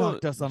 Gio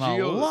shocked us on a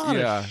lot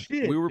of Yeah.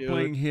 shit, We were dude.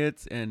 playing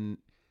hits and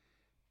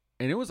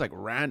it was like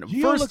random.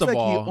 Gio looks like he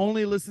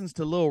only listens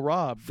to Lil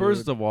Rob,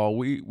 First dude. of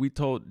all, I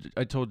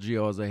told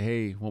Gio, I was like,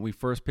 hey, when we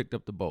first picked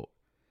up the boat,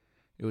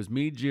 it was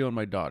me, Gio, and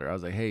my daughter. I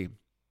was like, hey,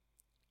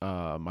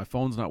 my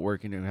phone's not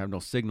working and I have no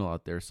signal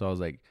out there. So I was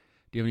like,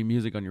 do you have any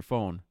music on your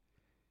phone?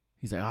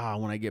 He's like,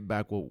 when I get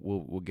back,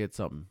 we'll get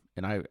something.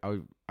 And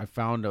I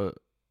found a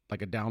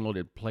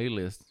downloaded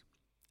playlist,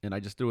 and I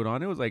just threw it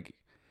on. It was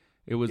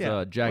Yeah,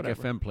 a Jack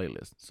whatever. FM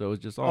playlist, so it was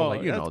just all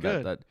Oh, that's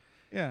good. that.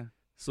 Yeah.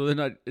 So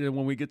then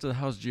when we get to the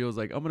house, Gio's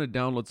like, I'm gonna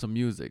download some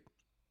music.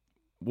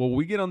 Well,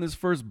 we get on this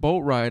first boat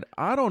ride.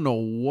 I don't know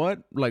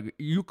what, like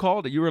you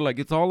called it. You were like,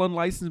 it's all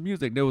unlicensed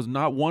music. There was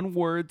not one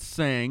word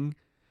sang.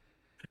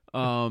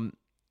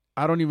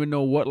 I don't even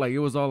know what, like it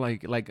was all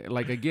like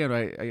again.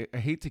 I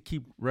hate to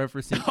keep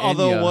referencing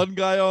Although Enya.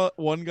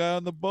 one guy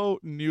on the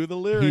boat knew the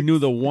lyrics. He knew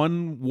the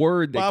one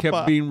word that kept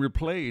Papa. being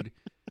replayed.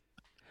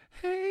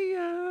 Hey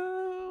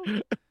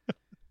yo.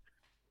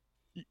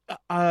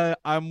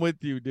 I'm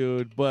with you,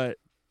 dude. But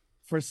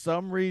for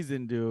some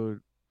reason,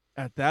 dude,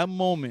 at that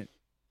moment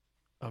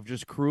of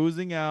just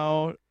cruising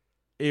out,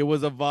 it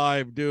was a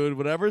vibe, dude.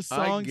 Whatever I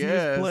songs he was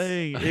guess.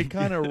 playing, it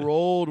kind of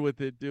rolled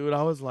with it, dude.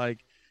 I was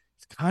like,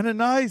 it's kind of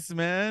nice,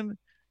 man.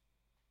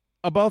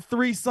 About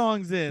 3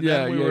 songs in,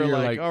 Yeah, then we yeah. were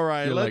like, all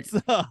right, You're like,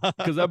 let's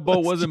because that boat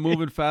let's wasn't change.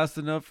 moving fast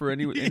enough for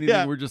anything.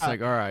 Yeah. We're just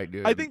like, all right, I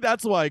dude. think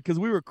that's why, because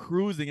we were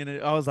cruising and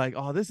I was like,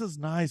 oh, this is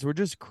nice. We're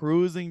just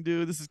cruising,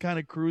 dude. This is kind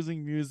of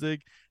cruising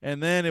music.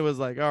 And then it was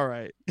like, all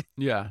right.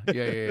 Yeah,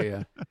 yeah, yeah,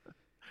 yeah.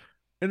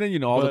 And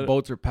then all the But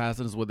boats are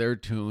passing us with their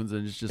tunes,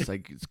 and it's just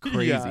like it's yeah,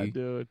 crazy.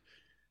 dude.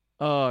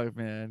 Oh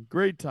man,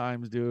 great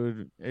times,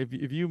 dude. If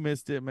you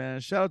missed it,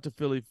 man, shout out to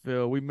Philly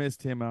Phil. We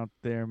missed him out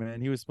there,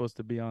 man. He was supposed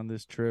to be on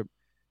this trip.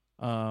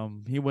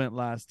 He went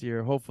last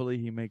year. Hopefully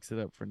he makes it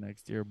up for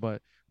next year.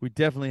 But we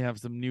definitely have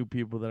some new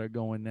people that are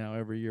going now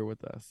every year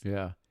with us.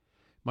 Yeah,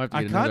 might have to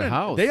I get kind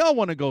another of they house. all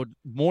want to go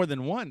more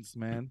than once,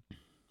 man.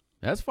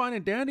 That's fine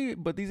and dandy,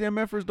 but these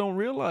MFers don't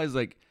realize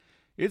like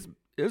it's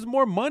there's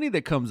more money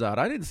that comes out.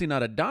 I didn't see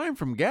not a dime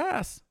from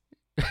gas.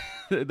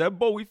 That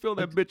boat, we filled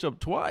that bitch up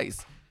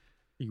twice.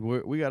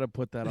 We got to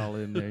put that all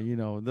in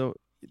there.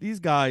 These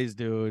guys,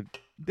 dude,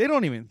 they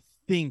don't even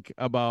think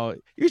about.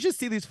 You should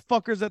see these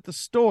fuckers at the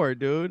store,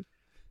 dude.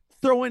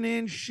 Throwing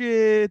in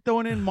shit,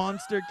 throwing in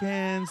monster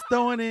cans,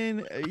 throwing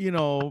in,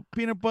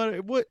 peanut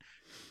butter. What?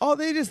 Oh,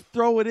 they just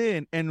throw it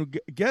in. And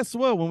guess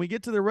what? When we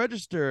get to the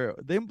register,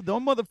 those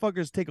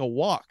motherfuckers take a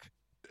walk.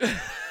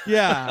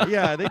 Yeah,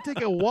 yeah. They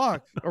take a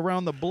walk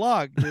around the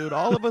block, dude.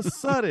 All of a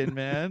sudden,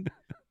 man.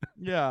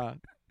 Yeah.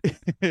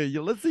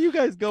 Let's see you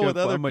guys go Can't with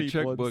other find my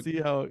people and checkbook.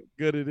 see how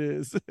good it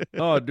is.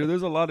 Oh, dude,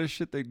 there's a lot of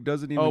shit that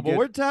doesn't Oh, even but get.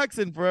 we're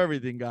taxing for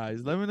everything,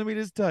 guys. Let me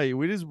just tell you,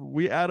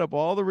 we add up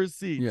all the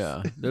receipts.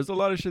 Yeah, there's a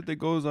lot of shit that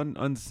goes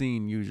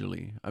unseen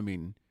usually. I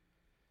mean,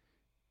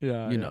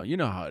 Yeah, you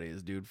know how it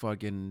is, dude.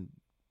 Fucking,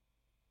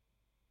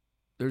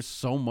 there's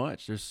so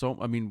much.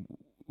 I mean,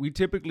 we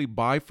typically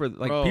buy for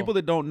like bro. people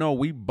that don't know.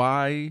 We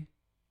buy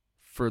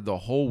for the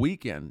whole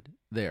weekend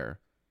there.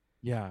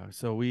 Yeah,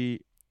 so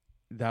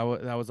that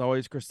was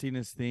always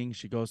Christina's thing.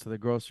 She goes to the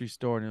grocery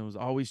store and it was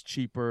always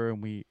cheaper.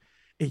 And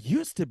it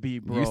used to be,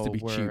 It used to bro, be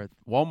cheap. where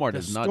Walmart the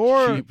is not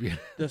store cheap.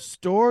 the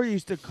store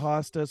used to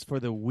cost us for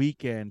the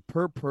weekend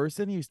per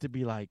person used to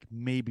be like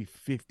maybe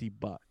 $50,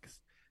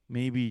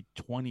 maybe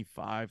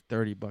 25,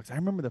 $30. I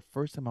remember the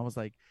first time I was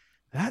like,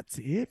 that's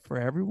it for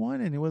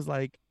everyone, and it was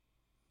like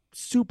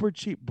super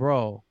cheap,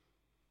 bro.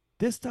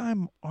 This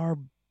time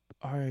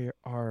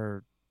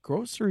our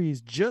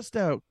groceries just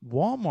at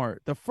Walmart,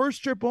 the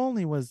first trip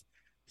only was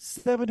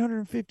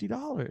 $750.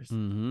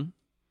 Mm-hmm.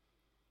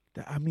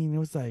 I mean, it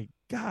was like,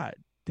 God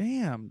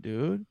damn,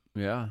 dude.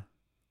 Yeah,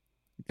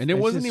 and It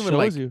just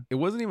shows you. it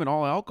wasn't even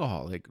all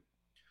alcohol. Like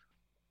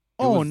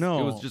Oh it was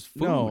no, just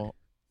food. no.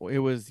 It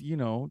was,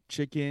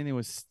 chicken. It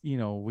was,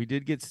 we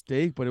did get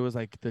steak, but it was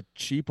like the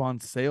cheap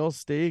on sale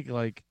steak.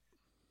 Like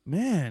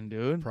Man,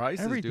 dude, Prices,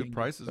 dude. everything is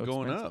Prices so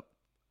going expensive. up.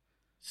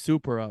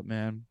 Super up,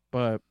 man.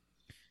 But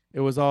it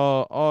was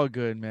all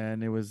good,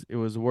 man. It was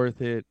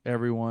worth it.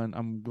 Everyone,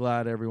 I'm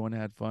glad everyone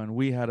had fun.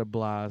 We had a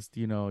blast.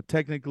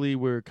 Technically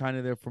we are kind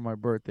of there for my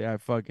birthday. I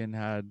fucking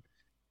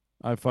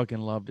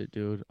loved it,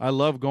 dude. I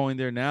love going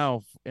there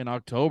now in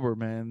October,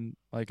 man.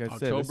 Like I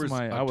said, this is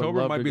I would October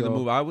love might to be the go.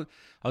 move. I was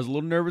a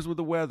little nervous with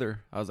the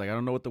weather. I was like, I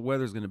don't know what the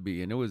weather's gonna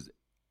be, and it was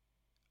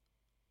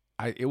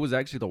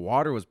actually the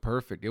water was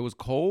perfect. It was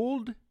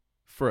cold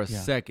for a Yeah.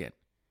 second,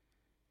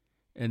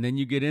 and then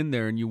you get in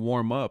there and you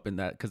warm up, and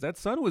that because that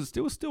sun was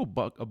still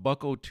a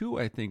buck oh two,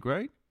 I think,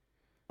 right?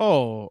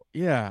 Oh,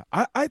 yeah.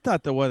 I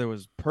thought the weather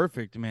was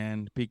perfect,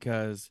 man,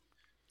 because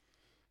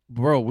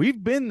bro,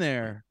 we've been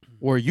there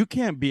where you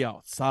can't be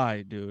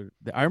outside, dude.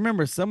 I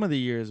remember some of the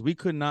years we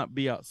could not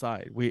be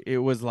outside. It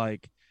was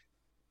like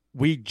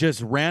we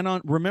just ran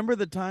on. Remember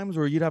the times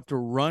where you'd have to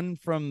run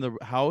from the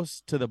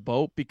house to the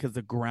boat because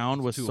the ground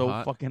It's was too so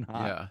hot. fucking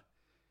hot? Yeah.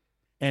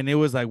 And it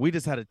was like we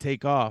just had to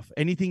take off.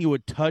 Anything you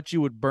would touch, you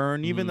would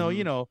burn, even though,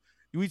 Mm-hmm.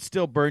 you would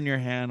still burn your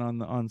hand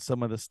on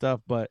some of the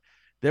stuff, but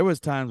there was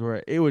times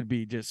where it would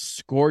be just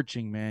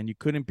scorching, man. You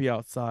couldn't be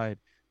outside.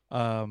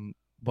 Um,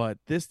 but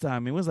this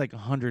time it was like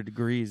 100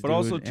 degrees, But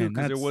also dude, too, and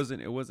because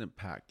that's it wasn't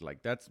packed.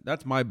 Like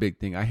that's my big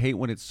thing. I hate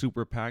when it's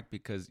super packed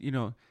because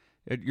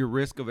your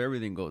risk of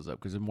everything goes up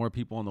because there's more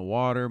people on the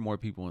water, more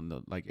people in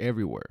the like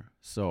everywhere.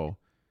 So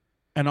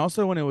and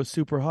also when it was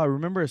super hot.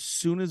 Remember, as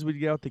soon as we'd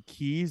get out the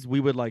keys, we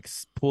would like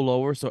pull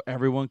over so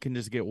everyone can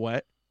just get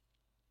wet.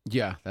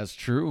 yeah, that's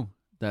true.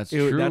 That's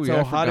That's true. Yeah, I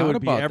how hot it forgot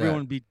would be. about Everyone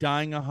that. would be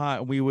dying of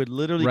hot. We would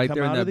literally Right come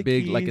there in out of that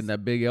the big, like in keys,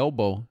 that big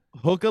elbow.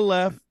 hook a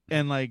left,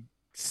 and like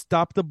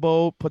stop the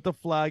boat, put the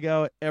flag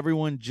out.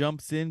 Everyone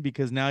jumps in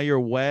because now you're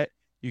wet.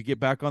 You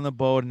get back on the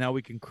boat, and now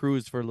we can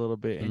cruise for a little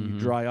bit, and you Mm-hmm.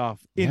 dry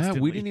off Yeah, we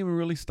instantly. didn't even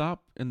really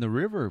stop in the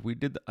river. We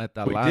did at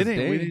that We last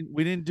didn't. We day. didn't.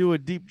 We didn't do a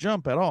deep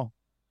jump at all.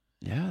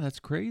 Yeah, that's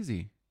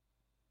crazy.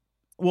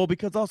 Well,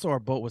 because also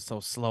our boat was so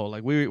slow.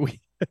 Like we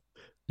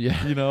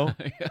Yeah. you know,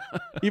 Yeah.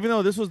 even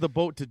though this was the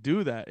boat to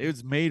do that, it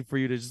was made for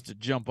you to just to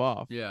jump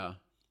off. Yeah.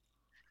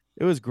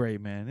 It was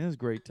great, man. It was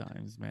great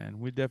times, man.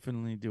 We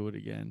definitely do it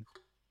again.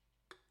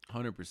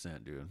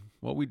 100%, dude.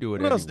 Well, we do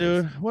it What else,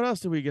 anyways. dude? What else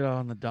do we get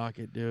on the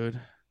docket, dude?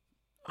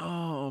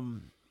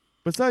 Um,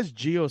 Besides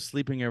Gio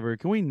sleeping everywhere,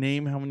 can we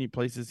name how many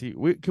places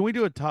can we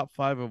do a top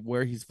 5 of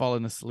where he's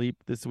fallen asleep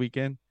this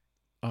weekend?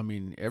 I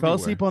mean, Fell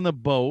asleep everywhere on the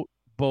boat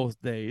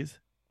both days.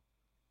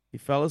 He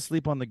fell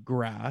asleep on the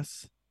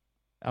grass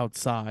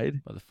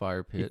outside. by the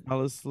fire He pit,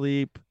 fell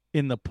asleep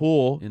in the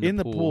pool, in the in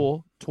the pool.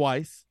 pool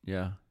twice.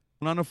 Yeah.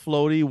 One on a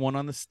floaty, one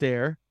on the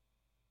stair.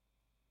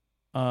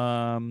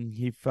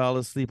 He fell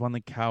asleep on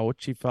the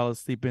couch. He fell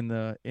asleep in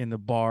the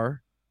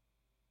bar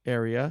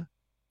area.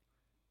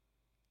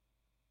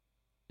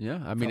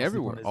 Yeah. I mean, Fell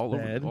asleep on everywhere, his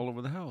bed. all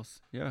over the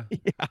house. Yeah.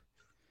 Yeah.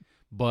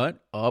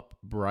 But up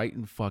bright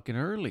and fucking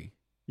early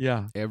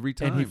Yeah. every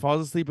And he time.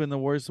 falls asleep in the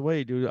worst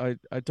way, dude.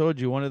 I told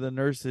you one of the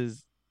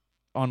nurses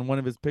on one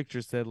of his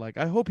pictures said, like,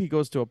 I hope he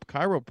goes to a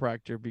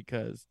chiropractor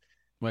because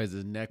Why is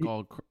his neck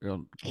all?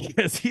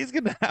 because he's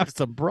gonna have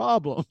some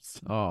problems.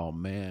 Oh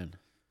man.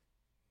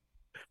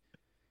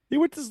 He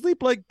went to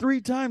sleep like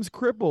 3 times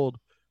crippled.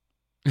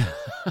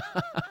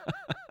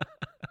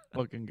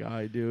 Fucking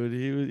guy,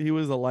 dude. He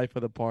was the life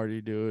of the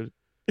party, dude.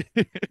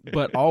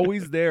 But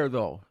always there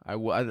though.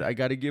 I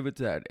got to give it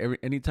to that.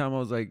 Anytime I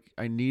was like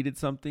I needed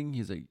something,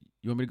 he's like,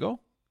 "You want me to go?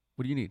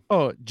 What do you need?"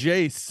 Oh,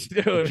 Jace,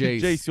 dude.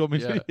 Jace. Jace, you want me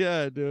Yeah. to?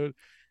 Yeah, dude.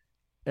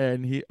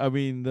 And I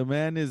mean, the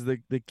man is the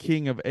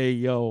king of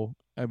AYO.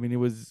 I mean, it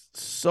was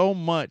so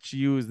much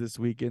used this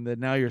weekend that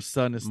now your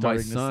son is My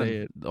starting to say son,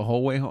 it. the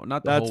whole way home,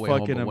 not the That's whole way home,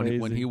 fucking but when he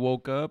amazing.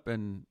 woke up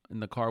and in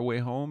the car way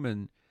home,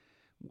 and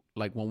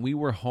like when we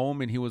were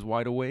home and he was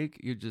wide awake,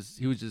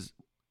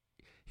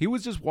 he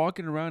was just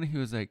walking around and he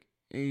was like,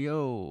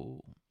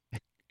 "Ayo,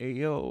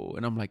 ayo,"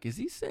 and I'm like, "Is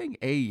he saying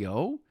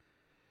ayo?"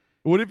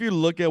 What if you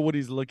look at what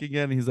he's looking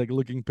at and he's like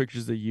looking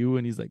pictures of you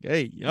and he's like,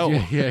 hey, yo.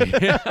 Yeah, yeah,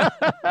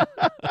 yeah.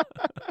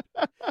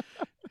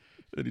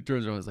 Then he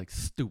turns around and is like,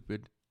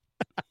 "Stupid."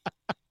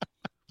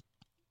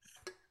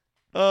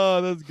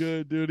 Oh, that's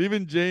good, dude.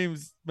 Even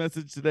James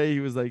messaged today. He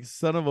was like,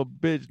 son of a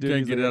bitch, dude. Can't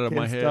He's get like, it out I of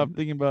my can't stop head.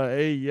 thinking about,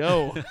 hey,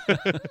 yo.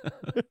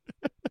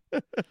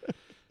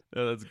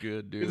 Yeah, that's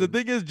good, Because the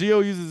dude. thing is,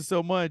 Gio uses it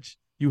so much,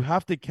 you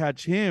have to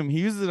catch him. He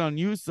uses it on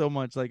you so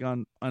much, like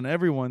on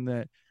everyone,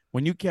 that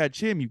when you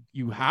catch him,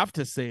 you have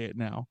to say it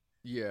now.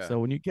 Yeah. So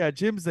when you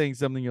catch him saying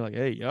something, you're like,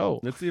 hey, yo.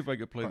 Let's see if I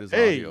could play Or, this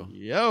hey, audio.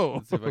 yo.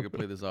 Let's see if I could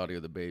play this audio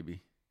of the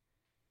baby.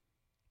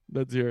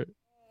 Let's hear it.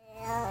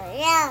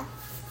 Yeah.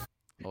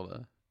 Hold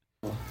on.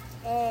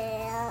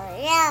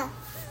 Yeah.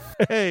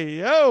 Hey,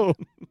 yo.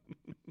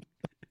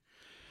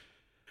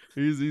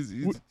 He's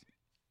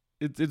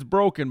it's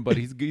broken, but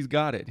he's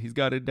got it. He's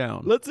got it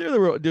down. Let's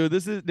hear dude.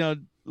 This is now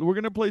we're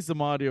gonna play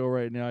some audio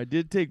right now. I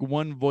did take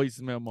one voice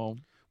memo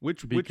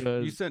Which you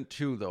because sent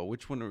two though?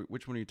 Which one are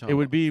you talking it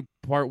would about? be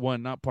part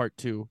 1, not part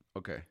 2.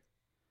 Okay.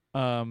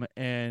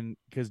 And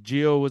because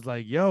Gio was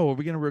like, "Yo, are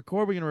we gonna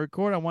record? We're gonna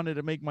record." I wanted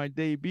to make my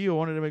debut.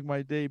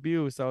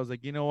 So I was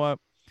like, you know what?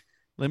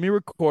 Let me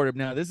record him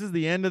now. This is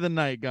the end of the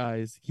night,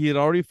 guys. He had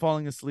already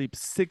fallen asleep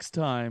 6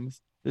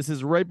 times. This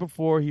is right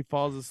before he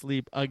falls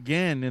asleep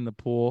again in the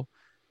pool.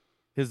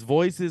 His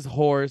voice is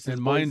hoarse. His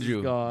And voice mind is you,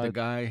 the God.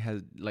 guy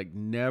has like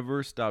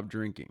never stopped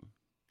drinking.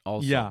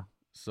 Also, Yeah,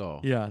 so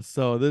yeah.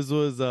 So this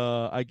was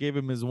I gave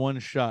him his one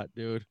shot,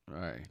 dude. all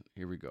right,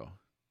 here we go.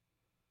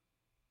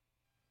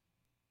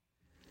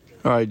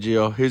 All right,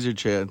 Gio, here's your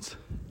chance.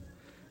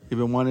 You've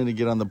been wanting to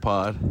get on the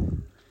pod.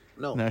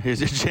 No. Now here's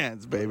your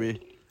chance,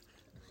 baby.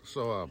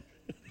 So,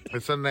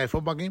 it's Sunday night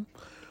football game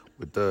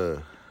with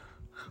the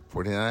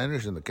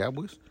 49ers and the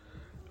Cowboys.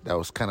 That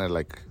was kind of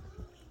like,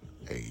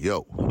 hey,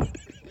 yo,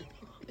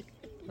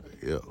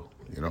 you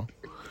know?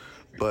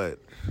 But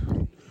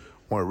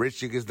when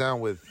Richie gets down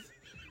with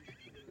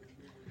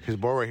his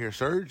boy right here,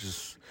 Serge,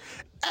 is,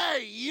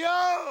 hey,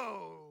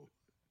 yo!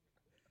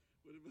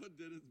 What about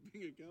Dennis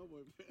being a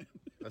Cowboy fan?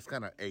 That's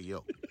kind of, hey,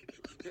 yo.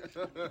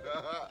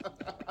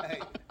 Hey,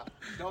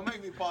 don't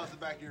make me pause the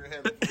back of your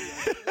head.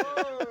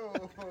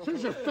 Shut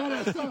your fat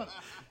ass up.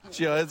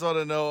 Gio, I just want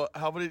to know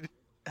how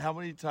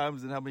many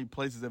times and how many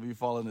places have you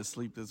fallen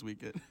asleep this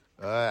weekend?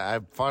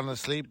 I've fallen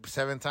asleep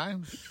 7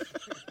 times.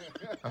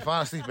 I've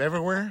fallen asleep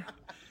everywhere.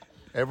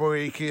 Everywhere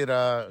you could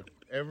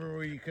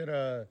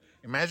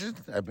imagine.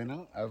 I've been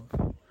out.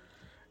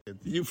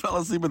 You fell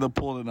asleep in the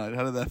pool tonight.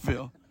 How did that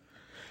feel?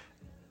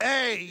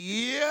 Hey,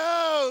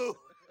 yo!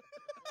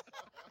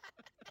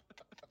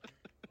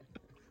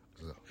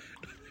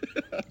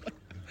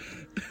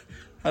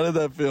 How did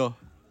that feel?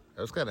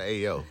 That was kind of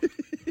AO.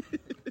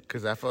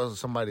 Because I felt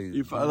somebody...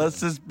 You fell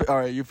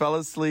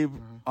asleep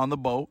on the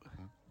boat.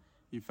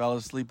 You fell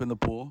asleep in the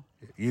pool.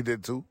 You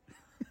did too?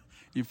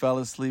 You fell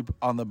asleep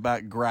on the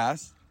back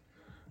grass.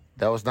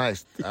 That was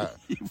nice.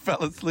 You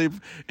fell asleep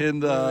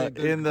in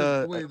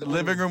the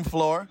living room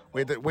floor.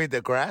 Wait,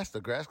 the grass?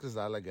 The grass? Because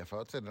I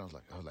felt it and I was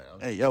like,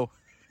 Hey, yo.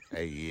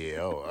 hey,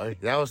 yo.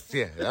 That's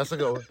a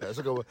good one. That's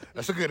a good one.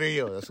 That's a good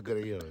AO. That's a good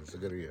AO. That's a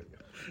good AO.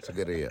 It's a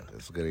good AO.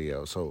 It's a good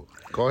AO. So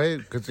go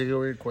ahead, continue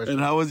with your question.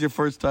 And how was your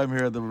first time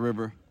here at the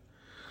river?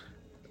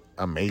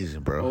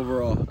 Amazing, bro.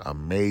 Overall.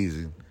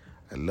 Amazing.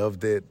 I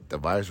loved it. The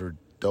vibes were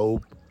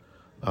dope.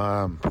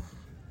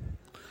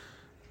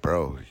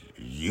 Bro,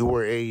 you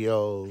were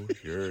AO.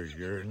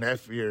 Your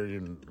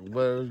nephew,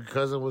 your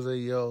cousin was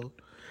AO.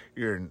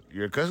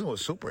 Your cousin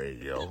was super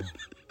AO.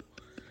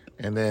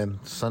 And then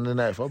Sunday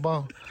night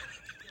football,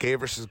 gay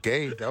versus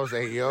gay. That was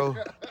AO.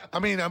 I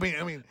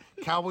mean,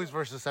 Cowboys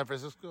versus San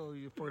Francisco.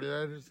 You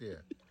 49ers, yeah.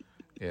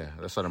 Yeah,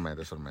 that's what I meant.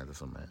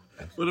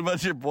 What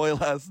about your boy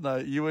last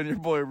night? You and your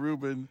boy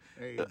Ruben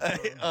Hey,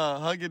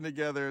 hugging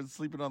together and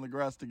sleeping on the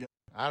grass together.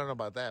 I don't know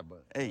about that,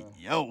 but Hey,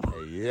 yo.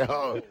 hey,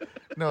 yo.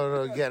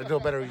 No, you gotta do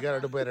better. You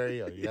gotta do better,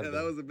 yo.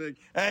 A big,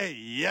 hey,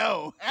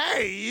 yo.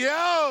 Hey,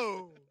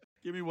 yo.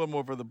 Give me one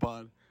more for the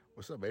pod.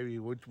 What's up, baby?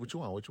 What you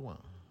want? What you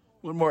want?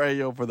 One more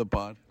Ayo for the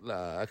pod.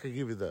 I could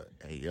give you the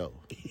hey, yo.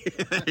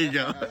 There you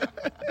go.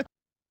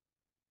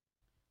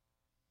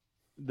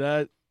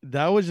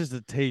 That was just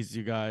a taste,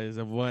 you guys,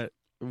 of what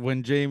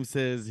when James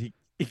says he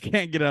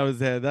can't get out of his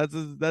head. That's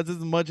as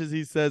much as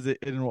he says it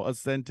in a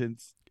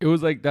sentence. It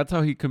was like that's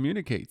how he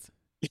communicates.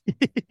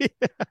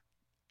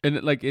 And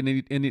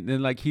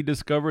he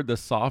discovered the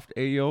soft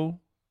AO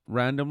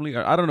randomly.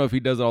 I don't know if he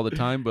does it all the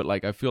time, but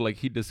like I feel like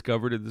he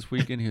discovered it this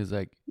weekend. He was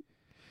like,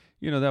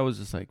 that was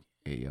just like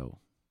AO.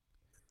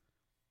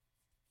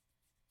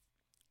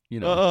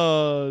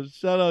 Oh,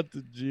 shout out to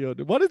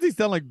Gio. Why does he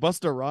sound like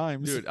Busta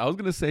Rhymes? Dude, I was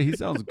gonna say he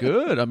sounds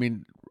good. I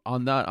mean,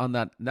 on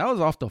that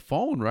was off the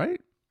phone, right?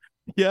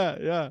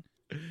 Yeah.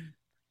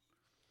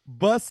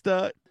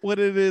 Busta, what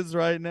it is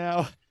right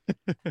now.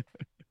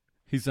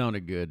 He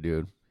sounded good,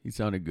 dude. He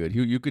sounded good.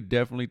 You could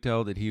definitely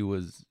tell that he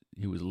was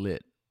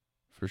lit,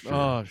 for sure.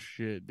 Oh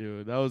shit,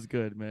 dude, that was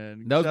good,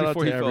 man. That was Shout out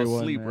before to he fell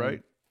everyone, asleep, man.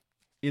 right?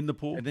 In the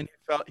pool. And then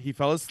he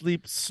fell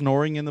asleep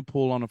snoring in the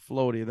pool on a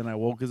floaty. Then I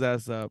woke his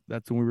ass up.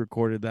 That's when we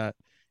recorded that.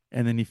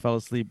 And then he fell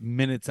asleep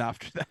minutes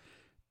after that.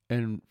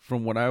 And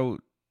from what I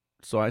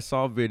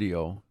saw a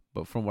video,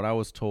 but from what I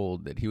was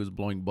told, that he was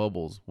blowing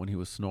bubbles when he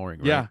was snoring.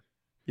 Right?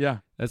 Yeah.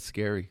 That's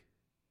scary.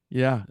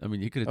 Yeah. I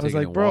mean, you could have I was taken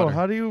like, in bro, water.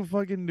 how do you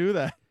fucking do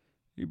that?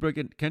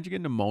 Can't you get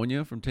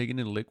pneumonia from taking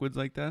in liquids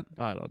like that?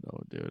 I don't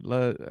know, dude.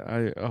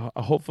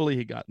 Hopefully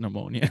he got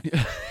pneumonia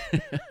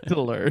to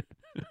learn.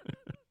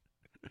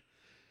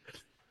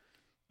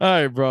 All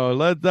right, bro.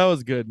 That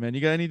was good, man. You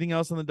got anything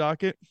else on the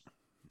docket?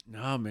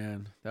 No,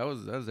 man. That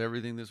was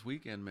everything this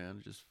weekend,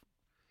 man. Just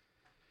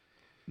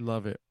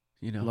Love it.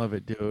 you know, Love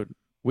it, dude.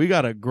 We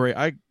got a great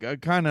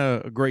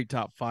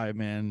top 5,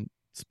 man.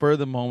 Spur of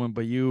the moment,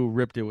 but you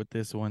ripped it with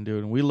this one,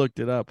 dude. And we looked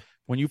it up.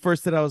 When you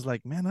first said, I was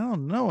like, man, I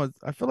don't know.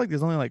 I feel like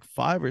there's only like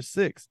 5 or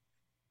 6.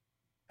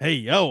 Hey,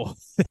 yo,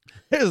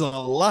 there's a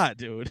lot,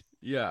 dude.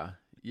 Yeah.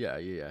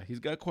 He's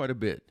got quite a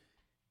bit.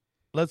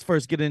 Let's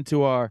first get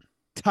into our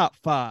top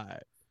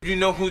 5. You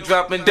know who's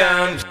dropping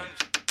down?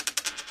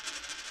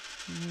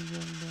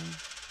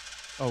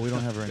 Oh, we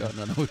don't have her in.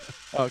 No.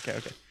 Okay.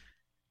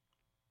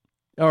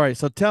 All right,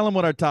 so tell them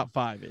what our top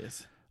 5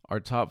 is. Our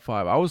top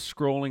 5. I was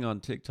scrolling on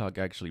TikTok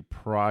actually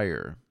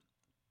prior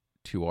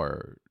to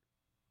our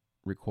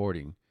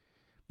recording,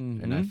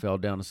 and I fell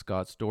down a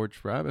Scott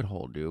Storch rabbit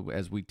hole, dude,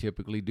 as we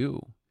typically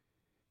do.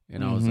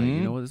 And I was like,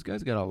 you know what? This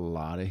guy's got a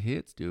lot of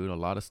hits, dude. A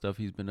lot of stuff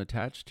he's been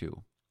attached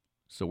to.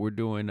 So we're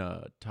doing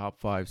top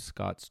 5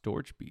 Scott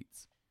Storch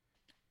beats.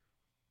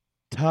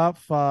 Top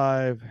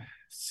 5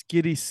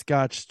 Skitty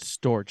Scotch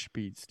Storch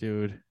beats,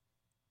 dude.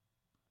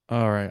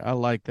 All right, I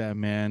like that,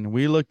 man.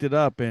 We looked it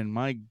up, and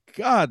my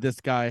God, this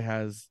guy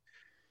has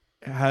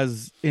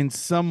in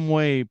some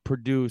way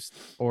produced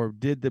or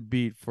did the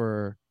beat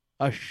for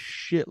a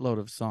shitload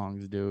of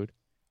songs, dude.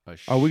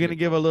 Are we gonna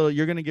give a little?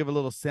 You're gonna give a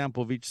little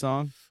sample of each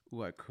song?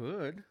 Ooh, I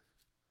could.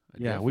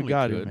 Yeah, we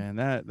got it,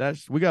 man.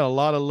 That's we got a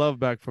lot of love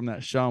back from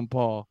that Sean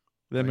Paul.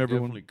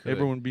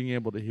 Everyone being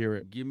able to hear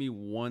it. Give me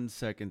 1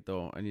 second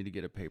though. I need to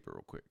get a paper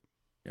real quick.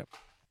 Yep.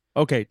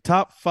 Okay,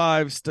 top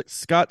 5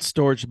 Scott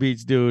Storch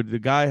beats, dude. The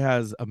guy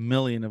has a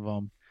million of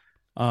them.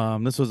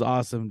 This was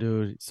awesome,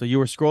 dude. So you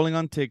were scrolling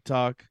on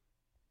TikTok,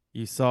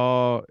 you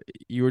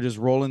were just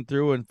rolling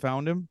through and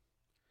found him.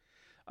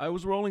 I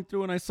was rolling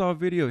through and I saw a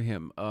video of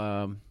him.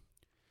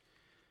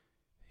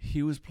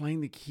 He was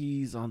playing the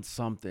keys on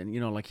something,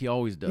 like he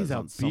always does. He's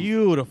a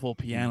beautiful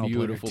piano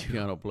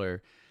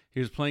player.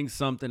 He was playing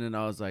something, and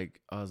I was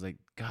like,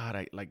 God,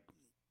 I like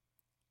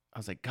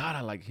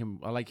him.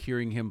 I like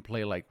hearing him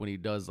play, like when he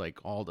does like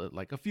all the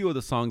a few of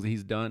the songs that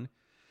he's done.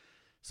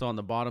 So on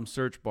the bottom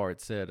search bar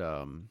it said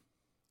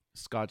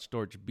Scott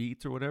Storch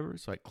beats or whatever.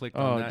 So I clicked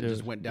on that, and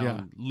just went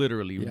down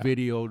literally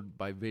video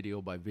by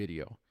video by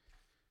video.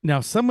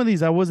 Now some of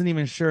these I wasn't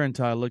even sure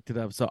until I looked it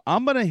up. So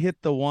I'm gonna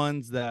hit the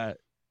ones that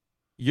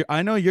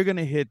I know you're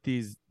gonna hit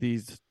these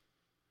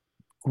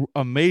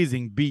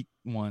amazing beat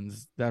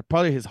ones that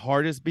probably his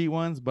hardest beat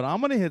ones, but I'm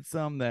gonna hit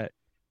some that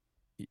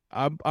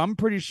I'm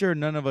pretty sure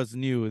none of us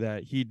knew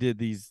that he did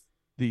these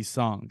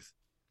songs.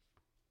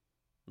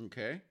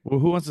 Okay. Well,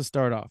 who wants to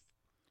start off?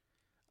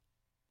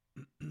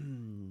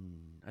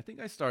 I think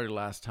I started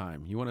last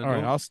time. You want to? All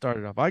right, I'll start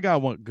it off. I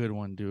got one good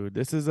one, dude.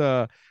 This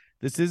isn't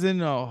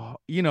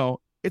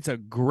it's a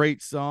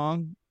great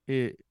song.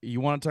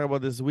 You want to talk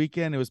about this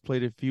weekend? It was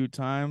played a few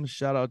times.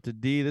 Shout out to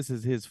D. This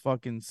is his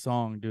fucking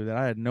song, dude. That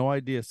I had no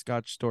idea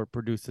Scott Storch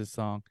produced this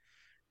song.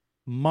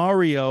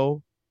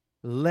 Mario,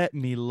 Let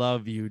Me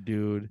Love You,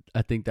 dude.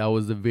 I think that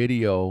was the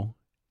video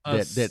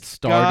that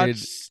started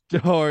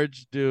Scott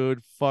Storch,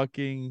 dude.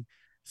 Fucking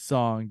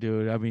song,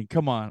 dude. I mean,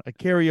 come on, a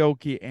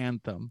karaoke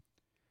anthem.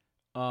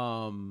 Yeah,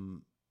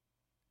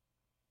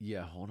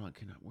 hold on.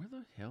 Where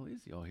the hell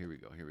is he? Oh, here we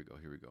go.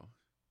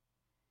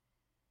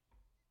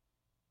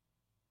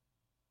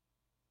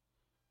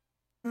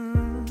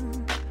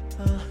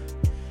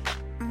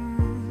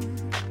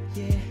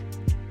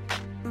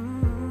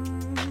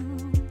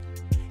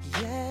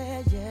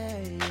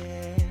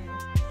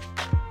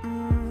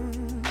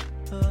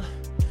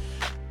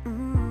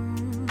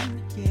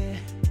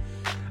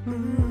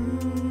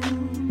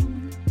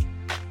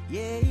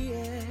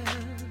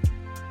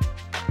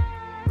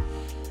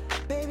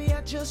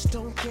 Just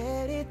don't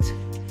get it.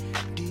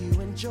 Do you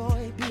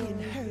enjoy being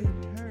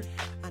hurt?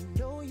 I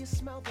know you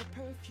smell the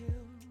perfume,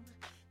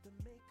 the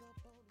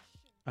makeup on the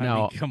shirt. I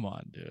mean, come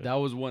on, dude. That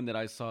was one that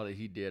I saw that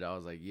he did. I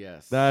was like,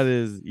 yes. That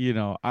is,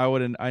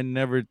 I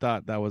never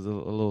thought that was a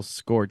little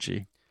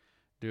scorchy.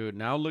 Dude,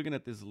 now looking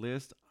at this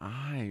list,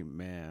 I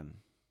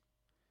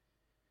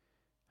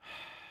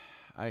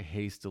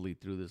hastily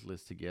threw this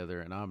list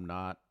together, and I'm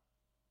not.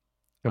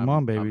 Come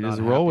on, baby,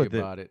 just roll with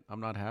it. I'm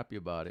not happy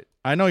about it.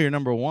 I know you're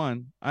number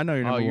one. Oh,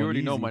 you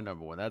already know my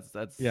number one.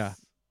 That's yeah.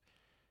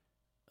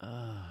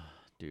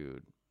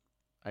 Dude,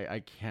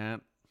 I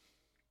can't.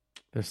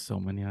 There's so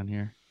many on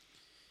here.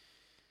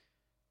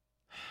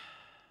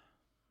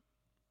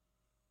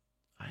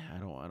 I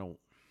don't.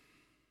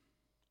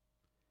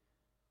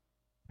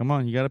 Come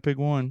on, you got to pick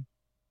one.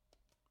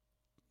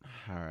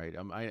 All right,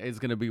 it's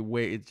gonna be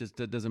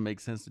it doesn't make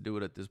sense to do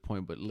it at this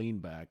point. But Lean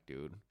Back,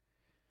 dude.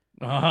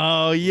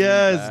 Oh,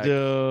 yes,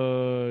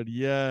 dude.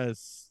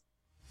 Yes.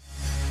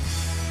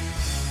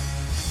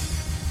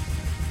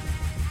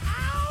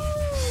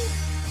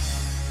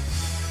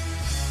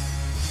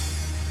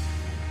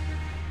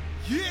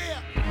 Yeah.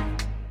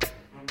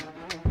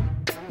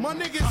 My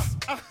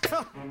niggas,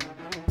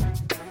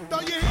 throw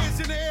your hands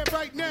in the air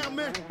right now,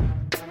 man.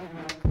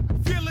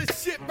 Feel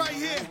this shit right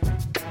here.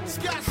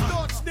 Scott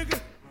Storch, nigga.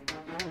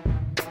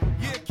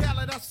 Yeah,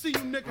 Khaled, I see you,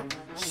 nigga.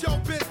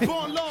 Showbiz,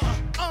 born law.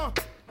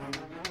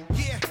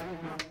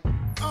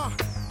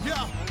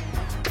 Yeah.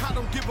 I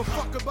don't give a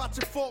fuck about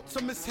your faults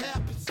or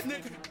mishaps,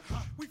 nigga.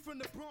 We from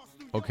the Bronx,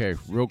 New York. Okay,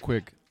 real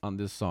quick on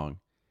this song.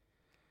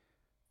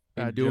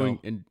 What?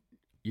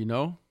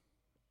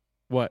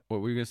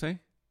 What were you gonna say?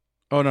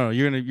 Oh no,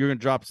 you're gonna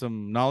drop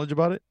some knowledge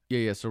about it?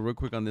 Yeah. So real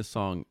quick on this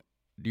song,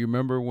 do you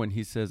remember when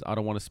he says, "I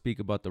don't want to speak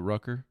about the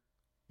rucker"?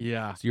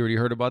 Yeah. So you already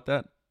heard about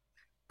that?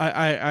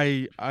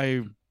 I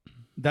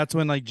that's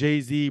when like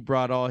Jay-Z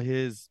brought all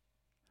his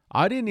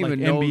I didn't like even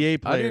know. NBA I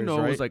players, didn't know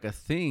it right? was like a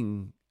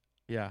thing.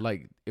 Yeah.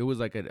 Like it was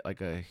like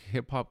a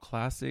hip hop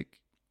classic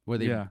where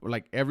they Yeah.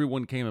 like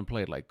everyone came and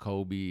played, like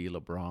Kobe,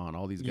 LeBron,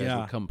 all these guys Yeah.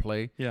 would come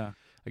play. Yeah.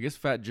 I guess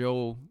Fat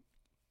Joe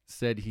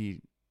said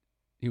he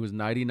was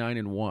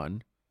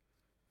 99-1,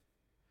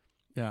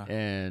 Yeah.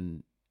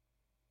 and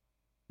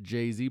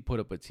Jay-Z put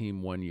up a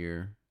team one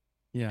year,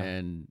 Yeah.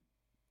 and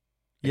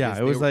I Yeah, guess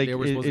it was like they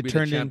were supposed to it be the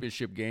turned in.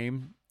 championship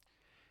game,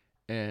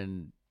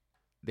 and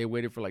they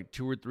waited for like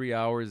 2 or 3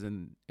 hours,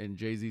 and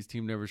Jay-Z's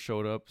team never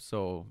showed up,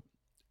 so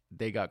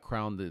they got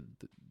crowned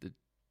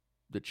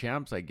the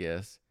champs, I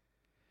guess.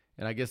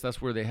 And I guess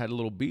that's where they had a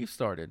little beef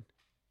started.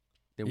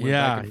 They went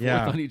back and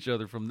forth on each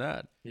other from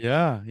that.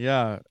 Yeah,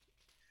 yeah.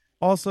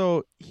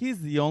 Also,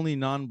 he's the only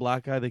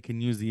non-black guy that can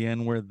use the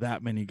N-word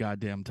that many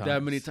goddamn times.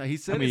 That many times. He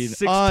said I mean, it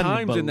 6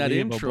 times in that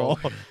intro.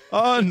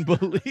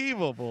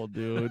 Unbelievable,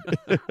 dude.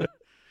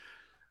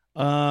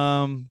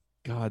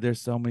 God,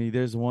 there's so many.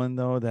 There's one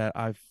though that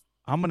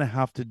I'm gonna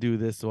have to do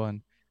this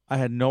one. I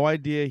had no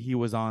idea he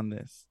was on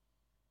this.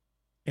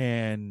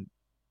 And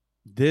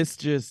this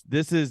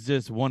is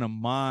just one of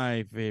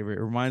my favorite.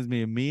 It reminds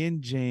me of me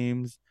and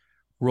James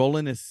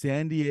rolling to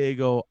San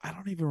Diego. I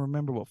don't even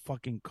remember what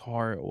fucking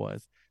car it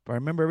was, but I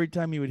remember every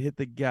time he would hit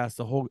the gas,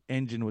 the whole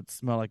engine would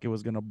smell like it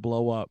was gonna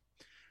blow up.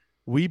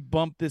 We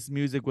bumped this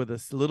music with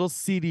a little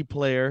CD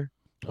player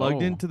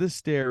plugged into the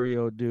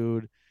stereo,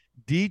 dude.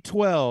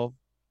 D12.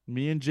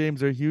 Me and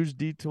James are huge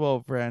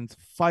D12 fans.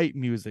 Fight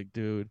music,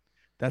 dude.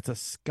 That's a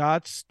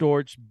Scott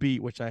Storch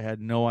beat, which I had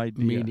no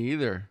idea. Me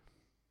neither.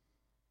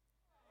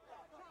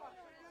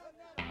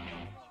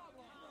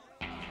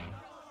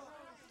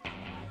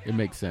 It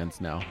makes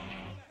sense now.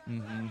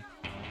 Mm-hmm.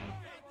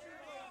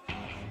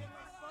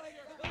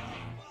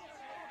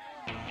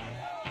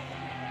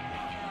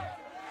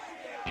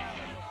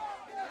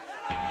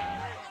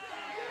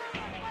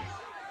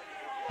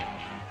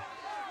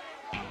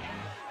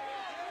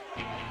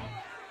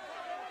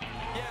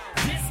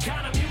 This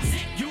kind of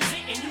music, use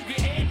it and you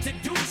get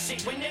introduced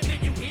shit. Whenever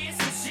you hear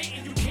some shit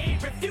and you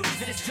can't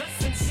refuse it, it's just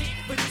some shit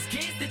for these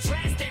kids that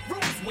trash their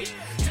rules with.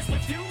 Just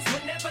refuse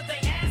whenever they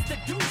ask to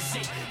do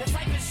shit. The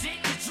type of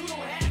shit that you don't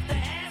have to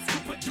ask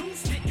who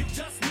produced it, you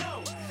just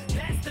know.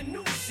 That's the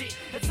new shit.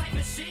 The type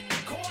of shit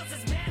that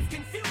causes mass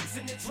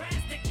confusion, the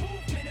drastic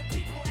movement of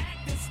people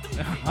acting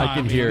stupid. I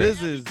can hear it.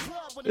 This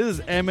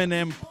is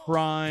Eminem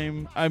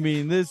prime. I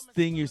mean, this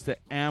thing used to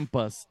amp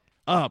us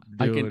up,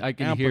 dude. I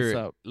can amp hear us it.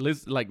 up.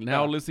 Like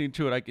now listening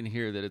to it, I can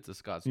hear that it's a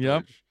Scott Storch.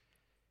 Yep.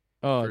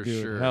 Oh, For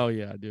dude. sure. Hell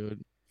yeah,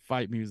 dude.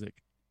 Fight music.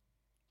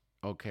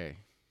 Okay.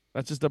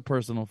 That's just a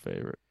personal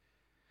favorite.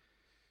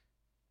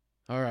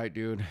 All right,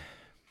 dude.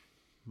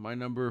 My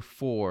number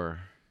 4,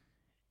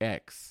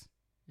 X,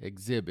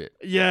 Exhibit.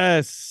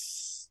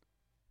 Yes.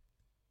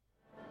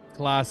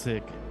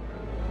 Classic.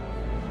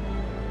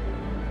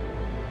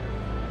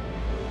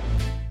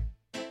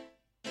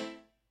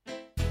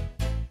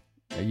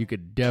 Yeah, you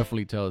could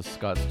definitely tell it's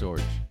Scott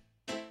Storch.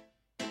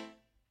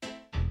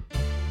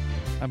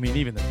 I mean,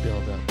 even the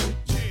build-up.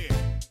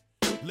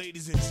 Yeah,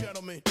 ladies and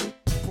gentlemen,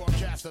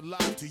 broadcast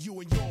live to you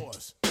and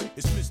yours.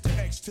 It's Mr.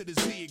 X to the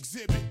Z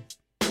Exhibit.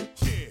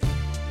 Yeah,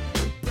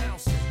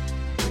 bouncing.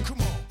 Come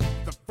on,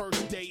 the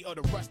first day of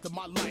the rest of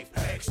my life.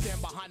 X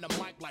stand behind the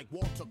mic like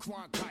Walter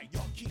Cronkite.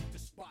 Y'all keep the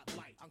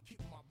spotlight. I'm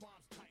keeping my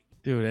rhymes tight.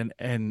 Dude,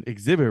 and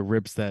Exhibit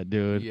rips that,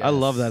 dude. I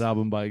love Yes. that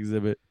album by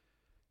Exhibit.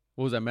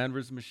 What was that, Man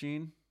vs.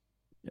 Machine?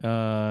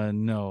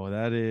 No,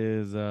 that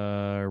is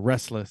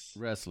Restless.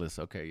 Restless.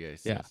 Okay,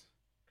 yes. Yeah. yes.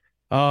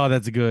 Oh,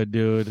 that's good,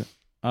 dude.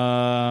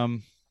 My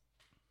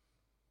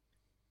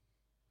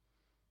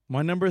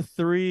number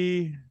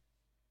 3,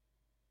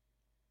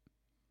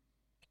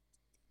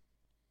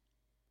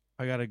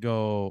 I gotta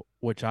go,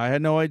 which I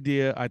had no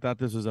idea. I thought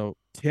this was a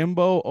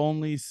Timbo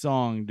only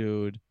song,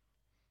 dude.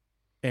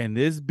 And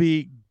this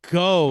beat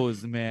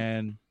goes,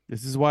 man.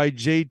 This is why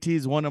JT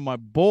is one of my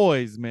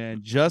boys, man.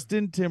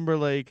 Justin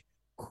Timberlake,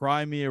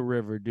 Cry Me a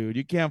River, dude.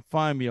 You can't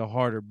find me a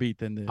harder beat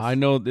than this. I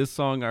know this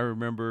song. I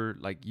remember,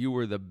 like, you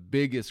were the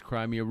biggest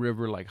Cry Me a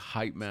River, like,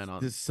 hype man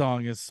on This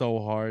song is so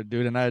hard,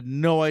 dude. And I had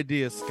no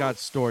idea Scott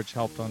Storch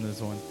helped on this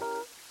one.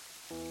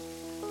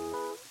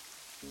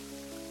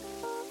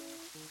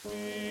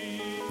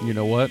 You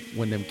know what?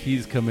 When them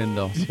keys come in,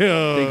 though, Dude,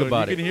 think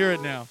about you it. can hear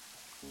it now.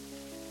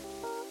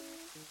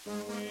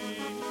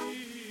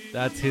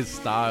 That's his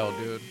style,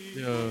 dude.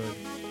 Dude.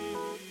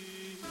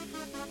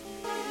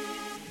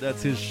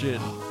 That's his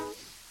shit.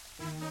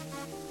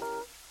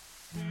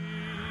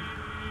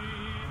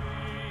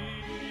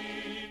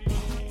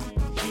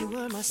 You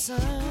were my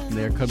sun, And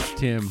there comes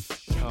Tim.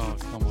 Oh,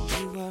 come on.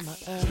 you were my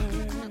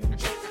earth.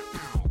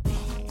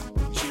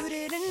 You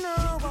didn't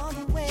know all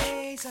the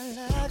ways I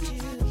loved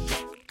you.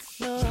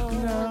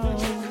 No.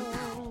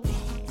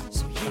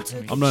 So you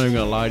took I'm not even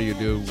gonna lie to you,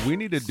 dude. We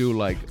need to do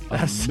like a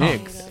That song-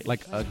 mix,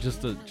 like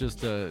just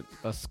a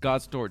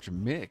Scott Storch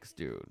mix,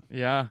 dude.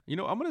 Yeah. You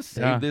know, I'm gonna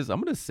save Yeah. this. I'm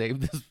gonna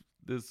save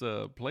this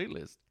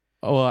playlist.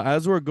 Oh, well,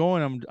 as we're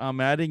going,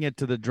 I'm adding it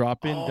to the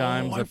Drop In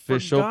Dimes I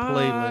official forgot.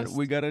 playlist.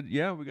 We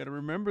gotta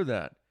remember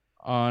that.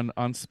 on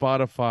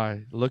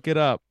Spotify. Look it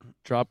up.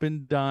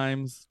 Dropping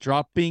Dimes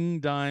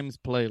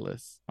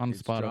playlist on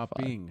It's Spotify.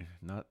 dropping,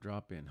 not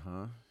dropping,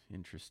 huh?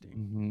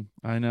 Interesting.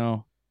 I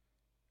know.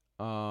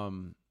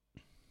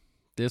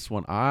 This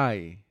one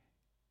I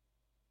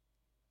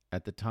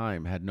at the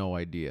time had no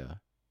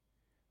idea,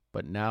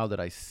 but now that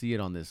I see it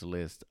on this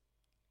list,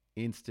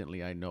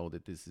 instantly I know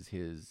that this is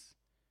his.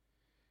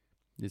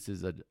 This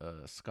is a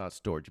Scott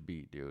Storch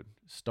beat, dude.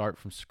 Start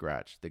from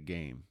scratch, the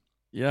game.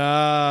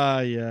 Yeah,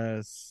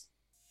 yes.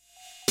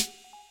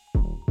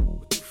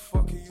 What the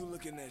fuck are you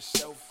looking at,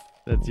 self?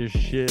 That's your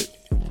shit.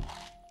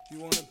 You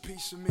want a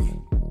piece of me?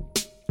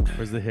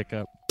 Where's the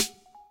hiccup?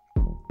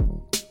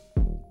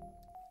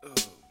 Oh,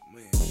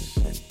 man,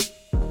 shit.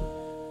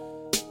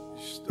 The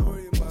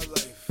story of my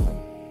life.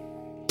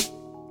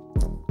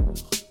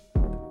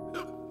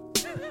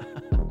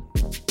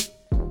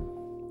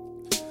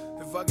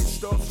 If I could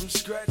start from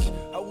scratch,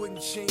 I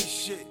wouldn't change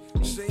shit.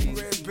 Same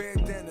red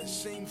bandana,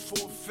 same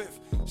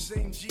 4/5,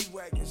 same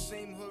G-Wagon,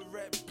 same hood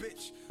rat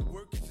bitch.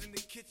 Workers in the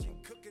kitchen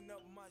cooking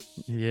up my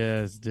shit.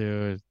 Yes,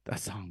 dude. That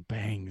song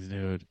bangs,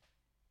 dude.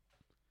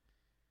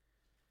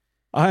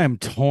 I am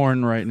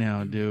torn right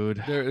now,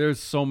 dude. There's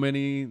so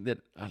many that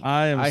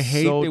I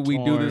hate so that we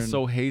do this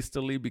torn. so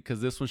hastily,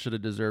 because this one should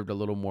have deserved a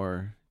little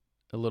more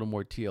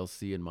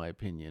TLC, in my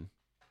opinion.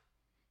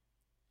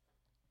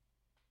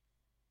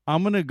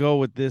 I'm gonna go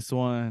with this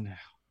one.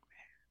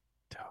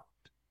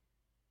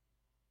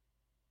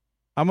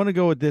 I'm gonna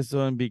go with this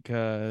one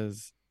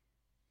because,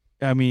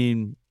 I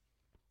mean,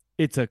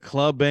 it's a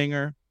club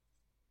banger.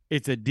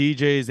 It's a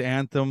DJ's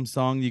anthem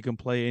song you can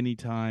play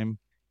anytime.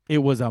 It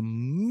was a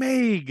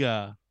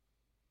mega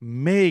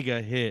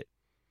hit.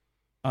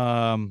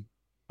 I'm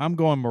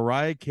going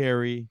Mariah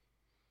Carey.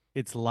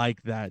 It's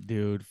Like That,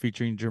 dude,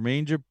 featuring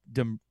Jermaine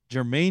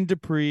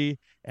Dupri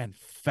and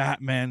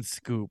Fat Man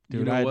Scoop,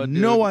 dude. You know I had what,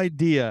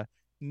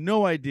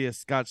 no idea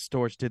Scott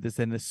Storch did this,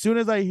 and as soon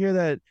as I hear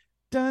that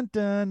dun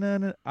dun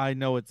dun, dun, I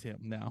know it's him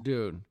now.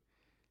 Dude,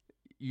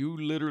 you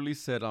literally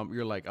said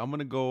you're like, I'm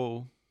gonna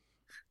go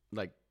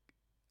like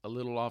a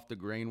little off the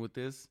grain with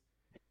this,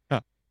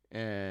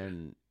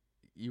 and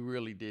you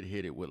really did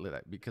hit it with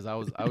that, because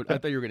I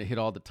thought you were gonna hit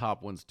all the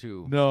top ones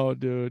too. No,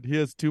 dude, he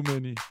has too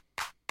many.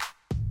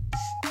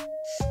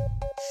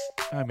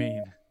 I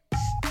mean,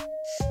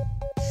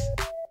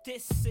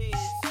 This is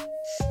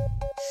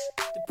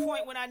the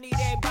point when I need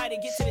everybody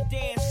to get to the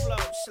dance floor.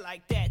 It's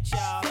like that,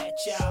 y'all. That,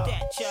 y'all.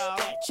 That, y'all.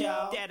 That,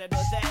 y'all. That, or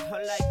that,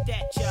 or like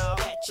that, y'all.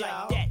 That,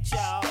 y'all. That,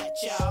 y'all. That,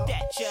 y'all.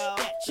 That, y'all.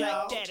 That,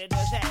 y'all. That, or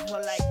that,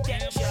 or like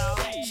that, y'all.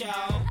 That,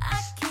 y'all.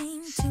 I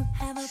came to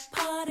have a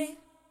party,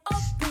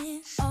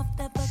 open off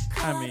the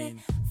Bacardi. I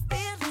mean,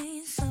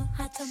 Feeling so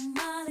hot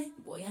tamale.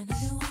 Boy, I know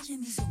you're watching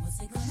me, so what's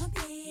it gonna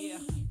be?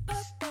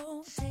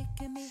 Purple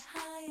taking me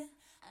higher.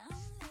 I'm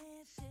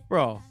lifted.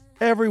 bro,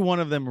 every one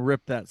of them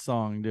ripped that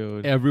song,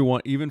 dude.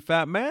 Everyone, even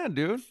Fat Man,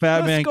 dude. Fat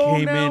Let's Man go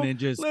came now. in and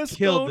just Let's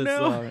killed go this now.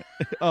 song.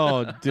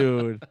 Oh,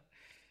 dude.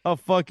 A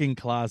fucking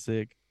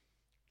classic.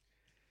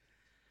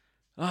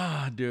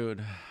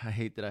 Dude, I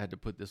hate that I had to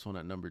put this one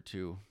at number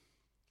 2.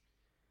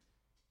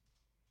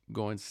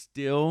 Going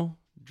still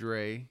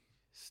Dre,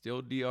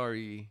 still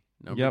DRE,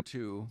 number Yep.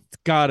 2. It's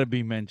gotta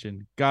be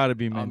mentioned. Gotta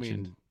be I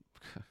mentioned. mean,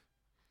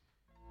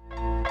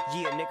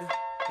 Yeah, nigga,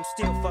 I'm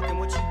still fucking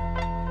with you.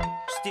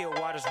 Still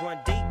waters run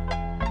deep.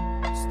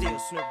 Still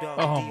Snoop Dogg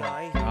Oh and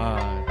my D.R.E.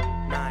 god.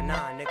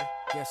 Nah, nigga.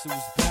 Guess who's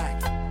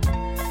back?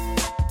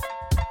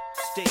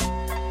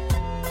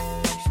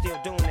 Still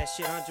doing that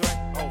shit, Andre?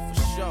 Oh, for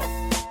sure.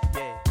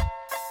 Yeah.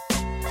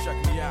 Check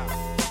me out.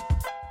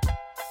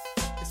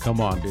 come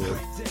on, dude.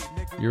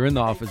 You're in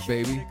the office,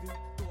 baby.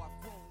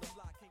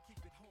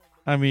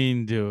 I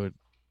mean, dude,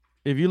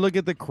 if you look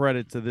at the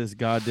credits of this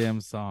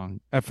goddamn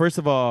song, first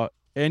of all,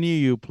 any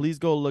of you, please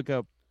go look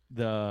up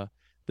the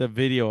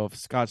video of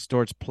Scott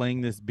Storch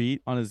playing this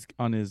beat on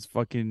his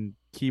fucking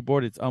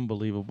keyboard. It's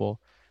unbelievable.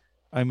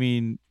 I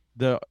mean,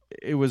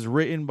 it was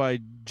written by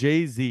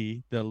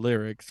Jay-Z, the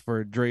lyrics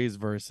for Dre's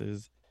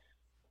verses.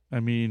 I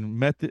mean,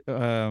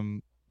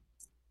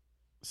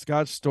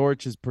 Scott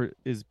Storch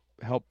is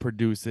helped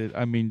produce it.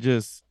 I mean,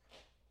 just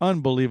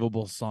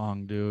unbelievable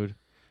song, dude.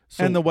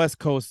 So, And the West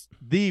Coast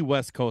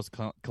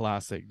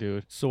classic,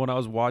 dude. so when I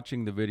was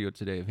watching the video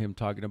today of him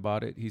talking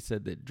about it, he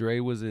said that Dre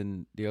was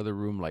in the other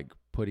room, like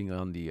putting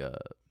on the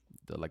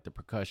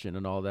percussion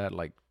and all that,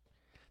 like,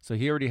 so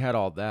he already had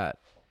all that,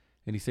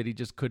 and he said he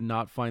just could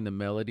not find the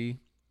melody.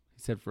 He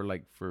said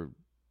for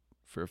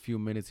a few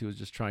minutes he was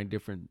just trying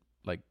different,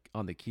 like,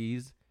 on the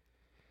keys,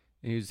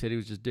 and he said he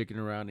was just dicking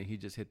around, and he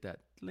just hit that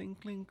cling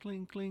cling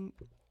cling cling,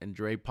 and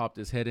Dre popped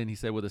his head in. He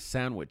said with a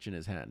sandwich in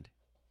his hand.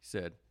 He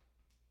said,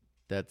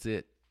 "That's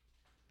it."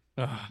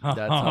 That's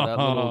how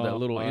that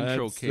little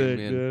intro That's came sick,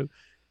 in. dude.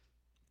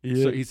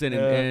 Yeah, So he said,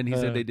 and he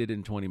said they did it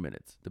in 20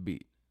 minutes, the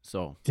beat.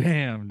 So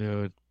damn,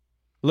 dude.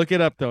 Look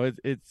it up though.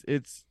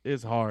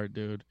 It's hard,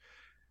 dude.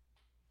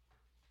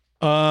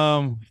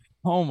 Oh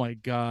my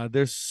god,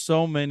 there's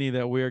so many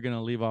that we are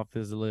gonna leave off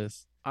this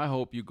list. I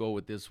hope you go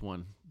with this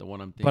one, the one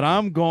I'm thinking. But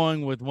I'm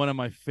going with one of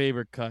my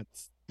favorite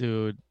cuts.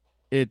 dude.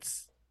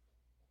 It's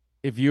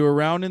if you were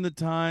around in the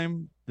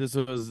time, this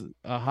was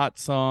a hot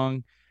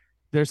song.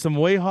 There's some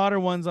way hotter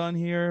ones on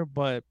here,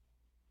 but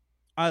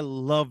I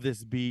love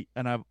this beat,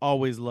 and I've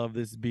always loved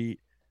this beat.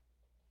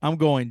 I'm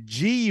going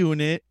G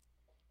Unit,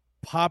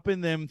 popping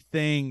them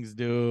things,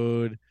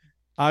 dude.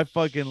 I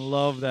fucking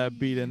love that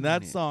beat, and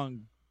that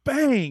song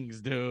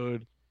bangs,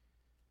 dude.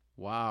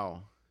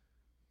 Wow.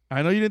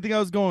 I know you didn't think I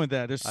was going with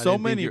that. There's so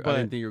many, I but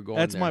didn't think you were going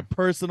that's there. my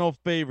personal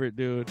favorite,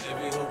 dude.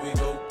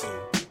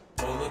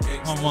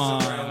 Come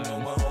on.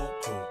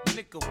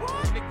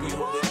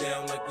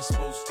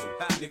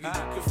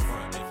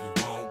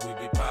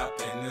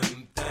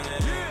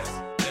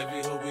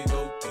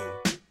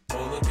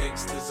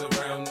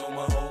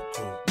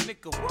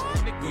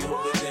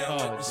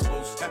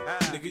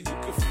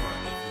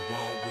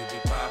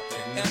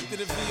 After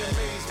the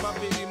VMAs, my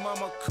baby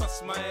mama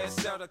cussed my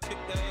ass out. I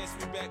kicked her ass,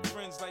 we back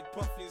friends like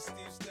Puffy and Steve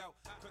Stout.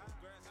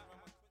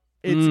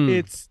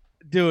 It's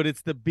dude,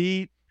 it's the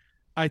beat.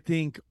 I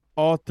think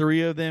all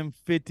three of them,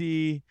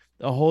 50,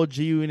 the whole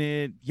G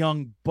Unit,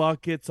 Young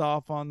Buck gets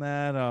off on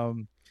that.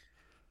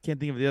 Can't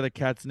think of the other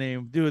cat's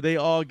name. Dude, they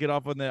all get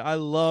off on that. I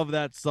love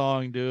that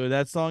song, dude.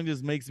 That song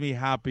just makes me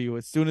happy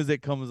as soon as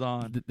it comes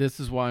on. This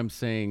is why I'm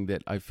saying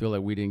that I feel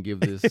like we didn't give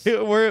this.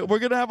 we're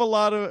gonna have a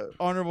lot of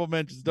honorable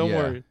mentions. Don't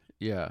worry.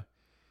 Yeah.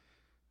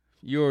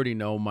 You already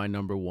know my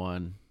number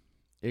one.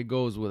 It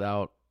goes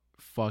without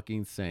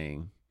fucking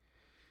saying.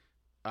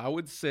 I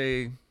would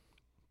say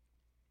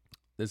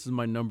this is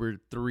my number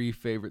 3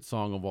 favorite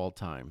song of all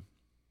time.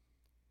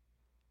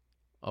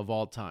 Of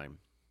all time.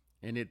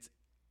 And it's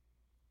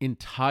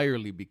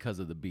entirely because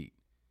of the beat.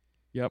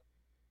 Yep.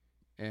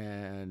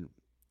 And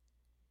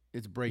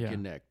it's Break Your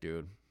Neck,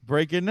 dude.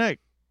 Break Your Neck.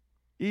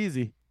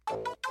 Easy.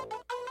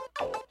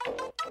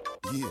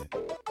 Yeah.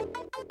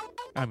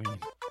 I mean,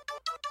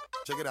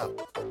 check it out.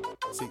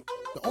 See,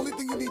 the only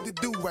thing you need to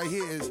do right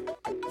here is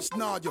just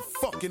nod your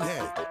fucking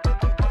head.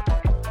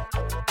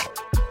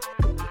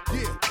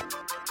 Yeah.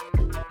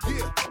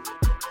 Yeah.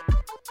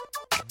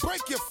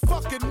 Break your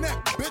fucking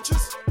neck,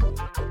 bitches.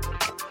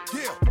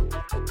 Yeah.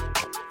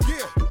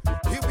 Yeah.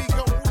 Here we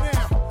go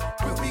now.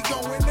 Where we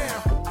going now?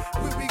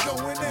 Where we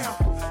going now?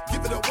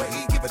 Give it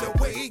away, give it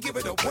away, give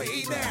it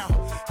away now.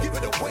 Give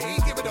it away,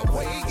 give it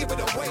away, give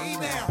it away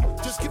now.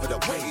 Just give it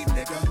away,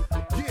 nigga.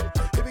 Yeah.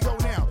 Here we go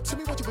now. Tell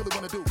me what you really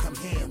want to do. Come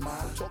here,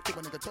 man. Talk to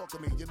a nigga, talk to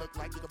me. You look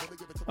like you can really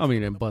give it to me. I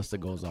mean, and Busta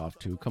goes off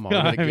too. Come on,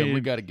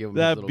 we gotta give him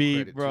his that little beat,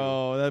 credit,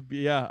 bro. That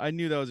beat, yeah, I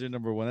knew that was your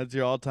number one. That's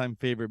your all-time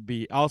favorite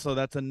beat. Also,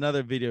 that's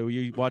another video.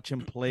 You watch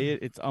him play it.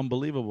 It's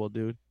unbelievable,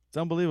 dude. It's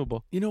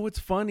unbelievable. You know what's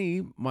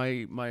funny?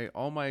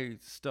 All my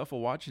stuff of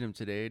watching him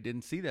today, I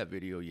didn't see that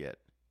video yet.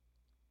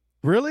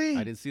 Really?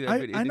 I didn't see that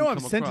video. I know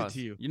I've sent it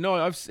to you. You know,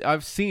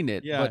 I've seen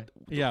it.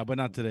 Yeah, but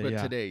not today. But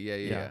yeah. today,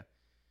 yeah.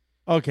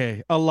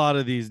 Okay, a lot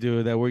of these,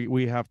 dude, that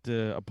we have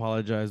to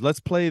apologize.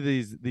 Let's play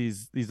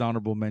these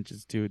honorable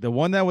mentions too. The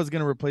one that was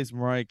gonna replace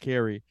Mariah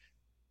Carey,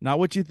 not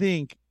what you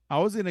think. I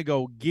was gonna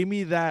go. Give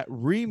me that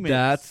remix.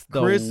 That's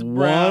the Chris one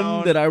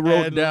Brown that I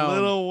wrote and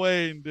down. Lil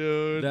Wayne,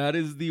 dude. That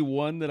is the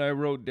one that I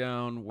wrote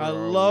down. I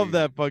love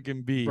that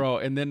fucking beat, bro.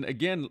 And then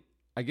again,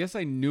 I guess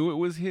I knew it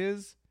was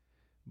his,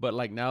 but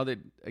like now that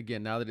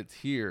it's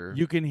here,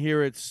 you can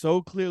hear it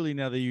so clearly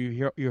now that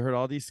you heard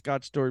all these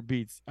Scott Storch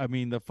beats. I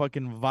mean, the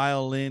fucking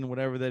violin,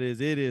 whatever that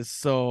is, it is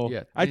so.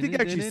 Yeah. I think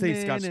I actually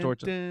say Scott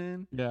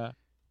Storch. Yeah.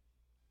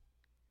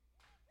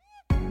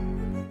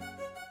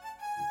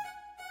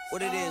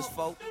 What it is,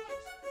 folks?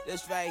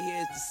 This right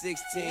here is the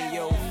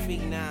 16-year-old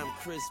phenom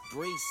Chris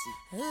Breezy.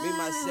 Me,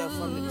 myself,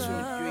 I'm the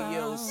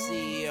 23-year-old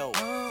CEO.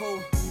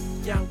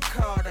 Who? Young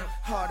Carter,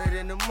 harder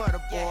than the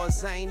mother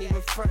boys. I ain't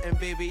even frontin',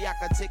 baby. I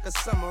could take a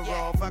summer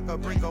off. I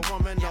could break a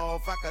woman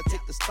off. I could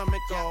take the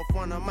stomach off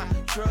one of my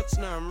trucks.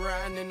 Now I'm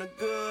riding in the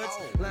goods.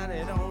 Line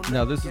it on.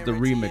 Now this is the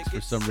remix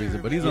for some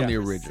reason, but he's on the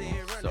original.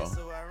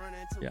 So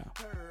yeah.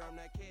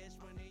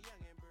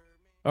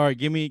 All right,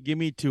 give me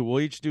 2. We'll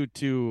each do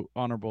 2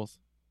 honorables.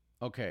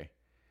 Okay.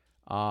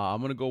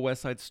 I'm gonna go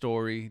West Side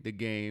Story, the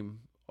game,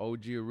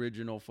 OG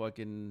original,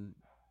 fucking,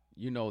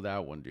 you know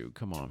that one, dude.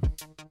 Come on.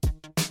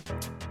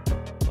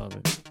 Love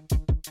it.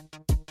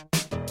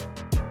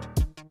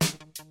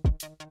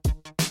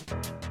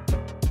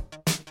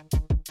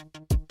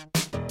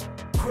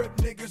 Crip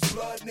niggas,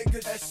 blood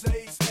niggas,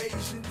 essays,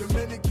 Asian,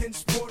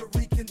 Dominicans, Puerto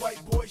Rican,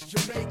 white boys,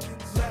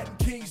 Jamaicans, Latin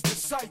kings,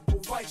 disciple,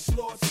 vice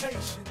lords,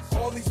 Haitians.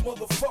 All these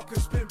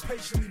motherfuckers been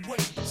patiently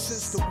waiting.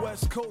 Since the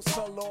West Coast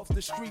fell off,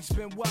 the streets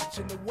been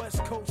watching. The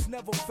West Coast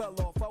never fell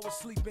off. I was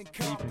sleeping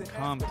Compton.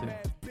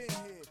 Aftermath been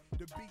here.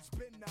 The beats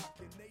been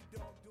knocking. They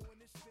dog doing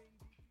this thing.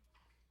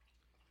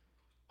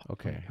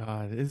 Okay.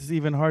 God, it's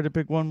even hard to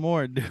pick one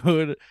more,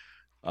 dude.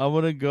 I'm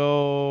gonna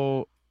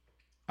go.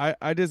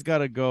 I just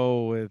gotta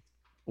go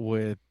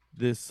with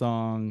this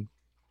song,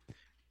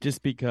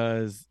 just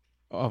because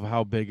of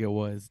how big it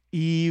was.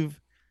 Eve,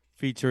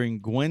 featuring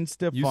Gwen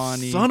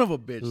Stefani. You son of a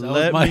bitch.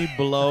 Let me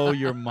blow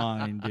your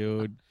mind,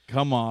 dude.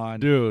 Come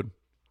on, dude.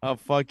 A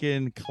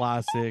fucking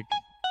classic.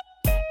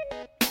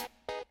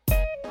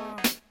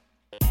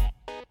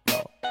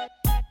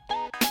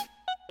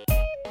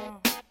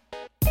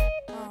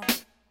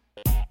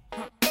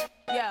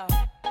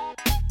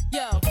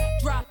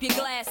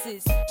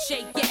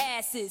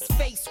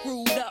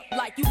 screwed up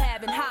like you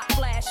having hot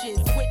flashes.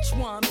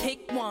 Which one?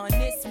 Pick one.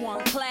 This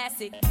one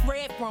classic.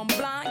 Red from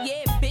blind,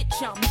 yeah, bitch,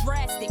 I'm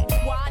drastic.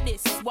 Why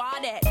this? Why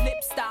that?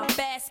 Lip stop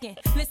asking.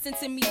 Listen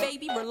to me,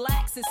 baby,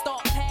 relax and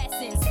start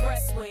passing.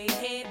 Expressway,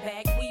 head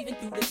back, weaving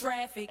through the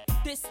traffic.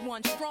 This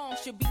one strong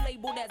should be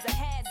labeled as a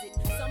hazard.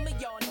 Some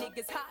of y'all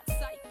niggas hot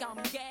psych, I'm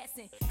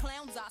gassing.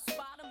 Clowns, I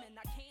spot them and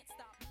I can't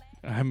stop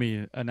laughing. I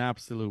mean, an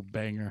absolute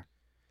banger.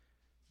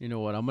 You know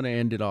what? I'm going to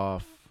end it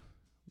off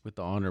with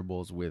the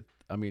honorables with,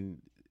 I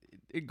mean,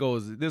 it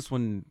goes, this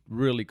one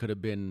really could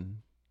have been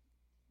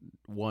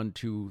 1,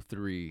 2,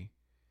 3.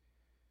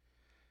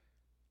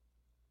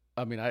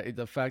 I mean,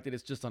 the fact that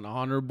it's just an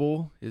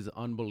honorable is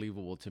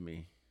unbelievable to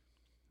me.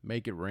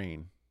 Make It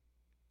Rain.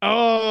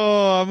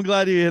 Oh, I'm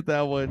glad you hit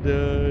that one,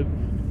 dude.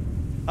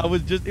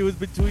 It was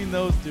between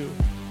those two.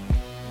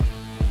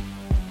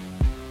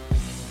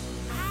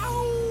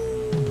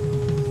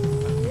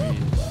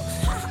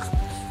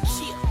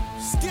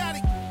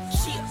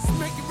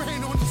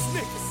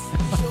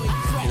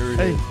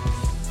 Hey.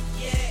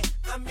 Yeah,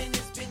 I'm in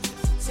this bitch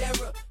with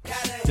terror.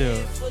 Got a Dude.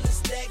 head full of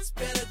stacks,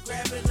 better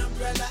grab an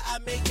umbrella. I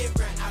make it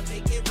right, I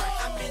make it right.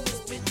 I'm in this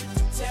bitch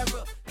with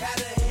terror.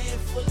 Got a head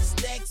full of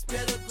stacks,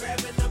 better grab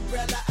an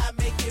umbrella. I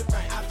make it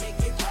right, I make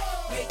it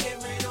right. Make it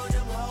rain on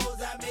them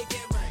hoes, I make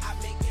it right. I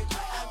make it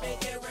right, I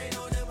make it rain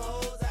on them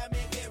hoes, I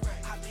make it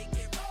right. I make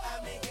it right,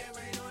 I make it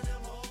rain on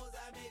them hoes,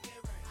 I make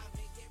it right. I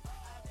make it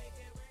right, I make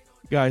it rain on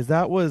them. Guys,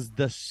 that was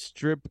the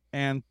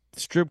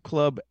strip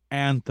club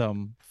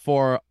anthem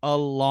for a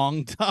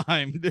long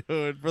time,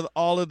 dude, for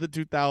all of the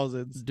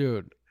 2000s.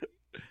 Dude,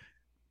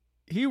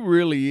 he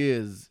really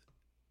is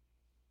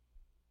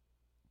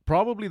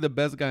probably the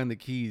best guy in the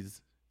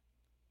Keys.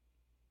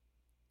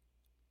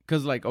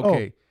 Because, like,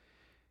 okay,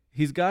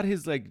 he's got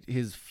his, like,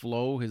 his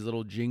flow, his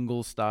little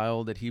jingle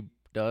style that he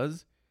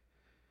does.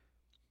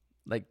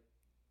 Like,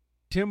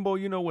 Timbo,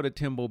 you know what a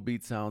Timbo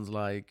beat sounds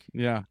like.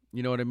 Yeah.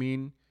 You know what I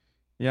mean?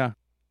 Yeah.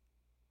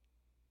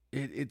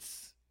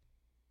 It's...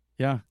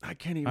 Yeah. I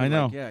can't even. I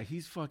know. Like, yeah,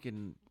 he's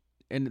fucking.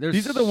 And there's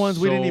These are the ones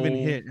we didn't even so-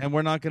 hit, and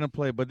we're not going to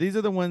play, but these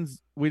are the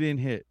ones we didn't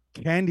hit.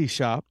 Candy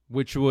Shop.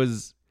 which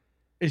was,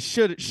 It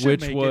should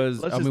which make was.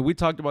 it. Let's I just- mean, we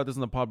talked about this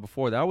in the pod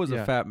before. That was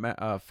Yeah.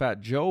 a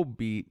Fat Joe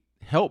beat.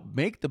 Helped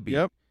make the beat.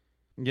 Yep.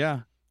 Yeah.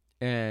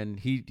 And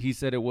he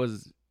said it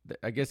was.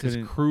 I guess his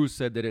Couldn't- crew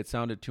said that it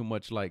sounded too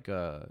much like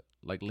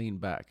Lean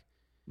Back.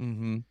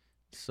 Mm-hmm.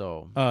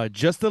 So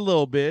Just a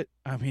little bit.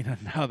 I mean,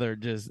 another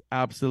just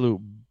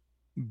absolute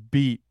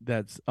beat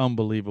that's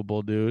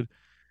unbelievable, dude.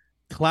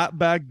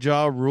 Clapback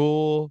Ja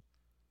Rule,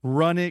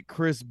 Run It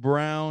Chris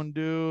Brown,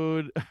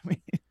 dude. I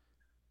mean,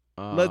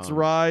 Let's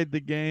Ride the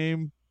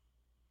Game.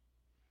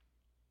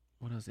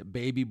 What is it?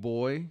 Baby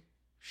Boy,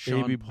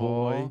 Sean Baby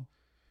Paul. Boy,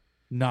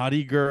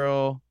 Naughty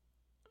Girl.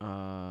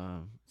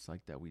 It's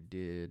like that we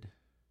did.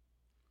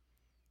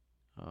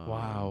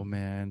 Wow,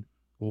 man.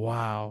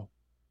 Wow.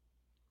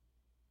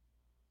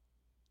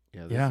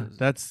 Yeah, Yeah,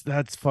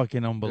 that's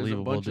fucking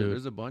unbelievable, dude.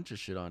 There's a bunch of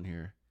shit on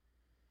here.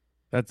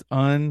 That's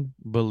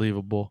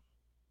unbelievable.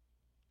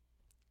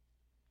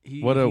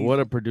 What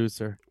a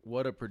producer.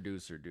 What a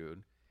producer,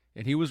 dude.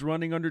 And he was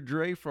running under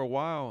Dre for a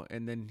while,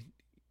 and then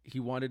he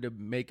wanted to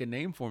make a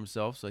name for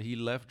himself, so he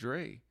left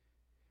Dre.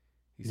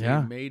 He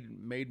said he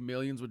made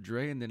millions with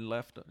Dre and then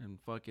left and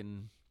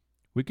fucking.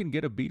 We can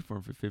get a beat for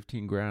him for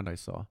 $15,000. I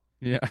saw.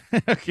 Yeah.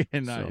 Okay,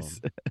 nice.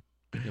 So,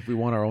 if we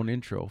want our own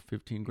intro,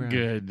 $15,000.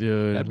 Good,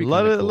 dude. That'd be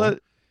kinda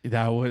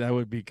cool. That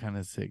would be kind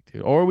of sick,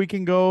 dude. Or we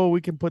can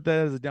put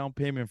that as a down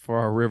payment for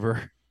our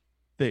River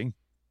thing.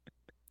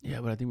 Yeah,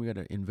 but I think we got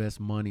to invest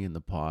money in the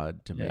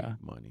pod to Yeah.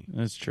 make money.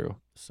 That's true.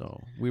 So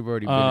we've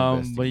already been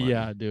investing But money.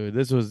 yeah, dude,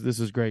 this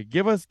was great.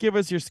 Give us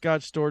your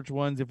Scott Storch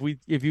ones.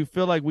 If you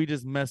feel like we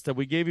just messed up,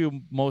 we gave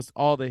you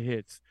all the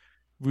hits.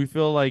 We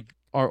feel like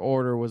our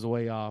order was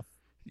way off.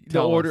 The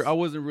Tell order, us. I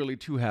wasn't really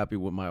too happy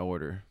with my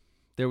order.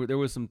 There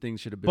was some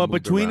things should have been. But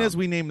moved between us, around.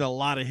 we named a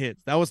lot of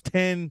hits. That was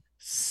 10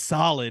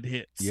 solid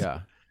hits.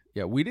 Yeah.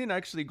 We didn't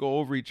actually go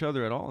over each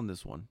other at all in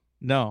this one.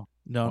 No.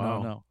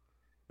 Wow.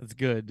 That's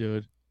good,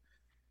 dude.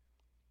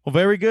 Well,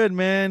 very good,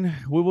 man.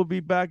 We will be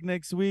back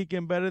next week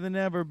and better than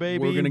ever,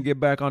 baby. We're gonna get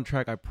back on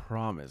track. I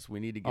promise. We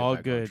need to get all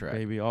back good, on track.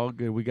 baby. All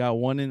good. We got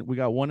one in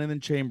the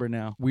chamber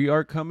now. We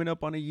are coming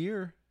up on a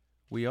year.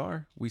 We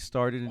are. We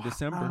started in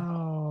December.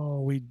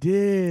 Oh, we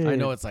did. I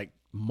know it's like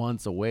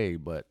months away,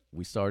 but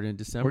we started in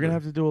December. We're gonna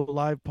have to do a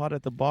live pod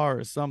at the bar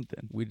or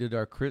something. We did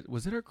our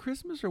was it our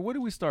Christmas or what did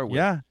we start with?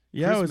 Yeah.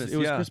 It was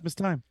Christmas, yeah. Christmas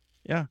time.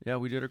 Yeah. Yeah,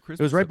 we did our Christmas.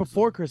 It was right episode.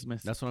 before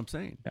Christmas. That's what I'm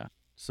saying. Yeah.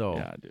 So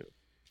yeah, dude.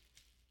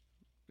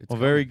 it's Well,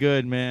 very coming.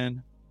 good,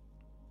 man.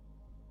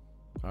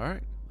 All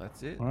right,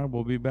 that's it. All right,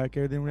 we'll be back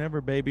here then whenever,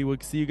 baby. We'll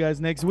see you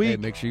guys next week. Hey,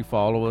 make sure you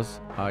follow us,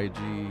 IG,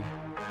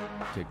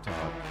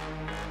 TikTok.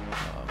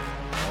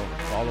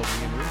 Follow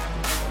me and Rich.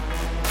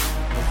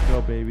 Let's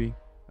go, baby.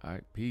 All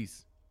right,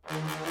 peace.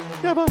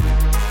 Yeah,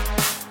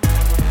 bye.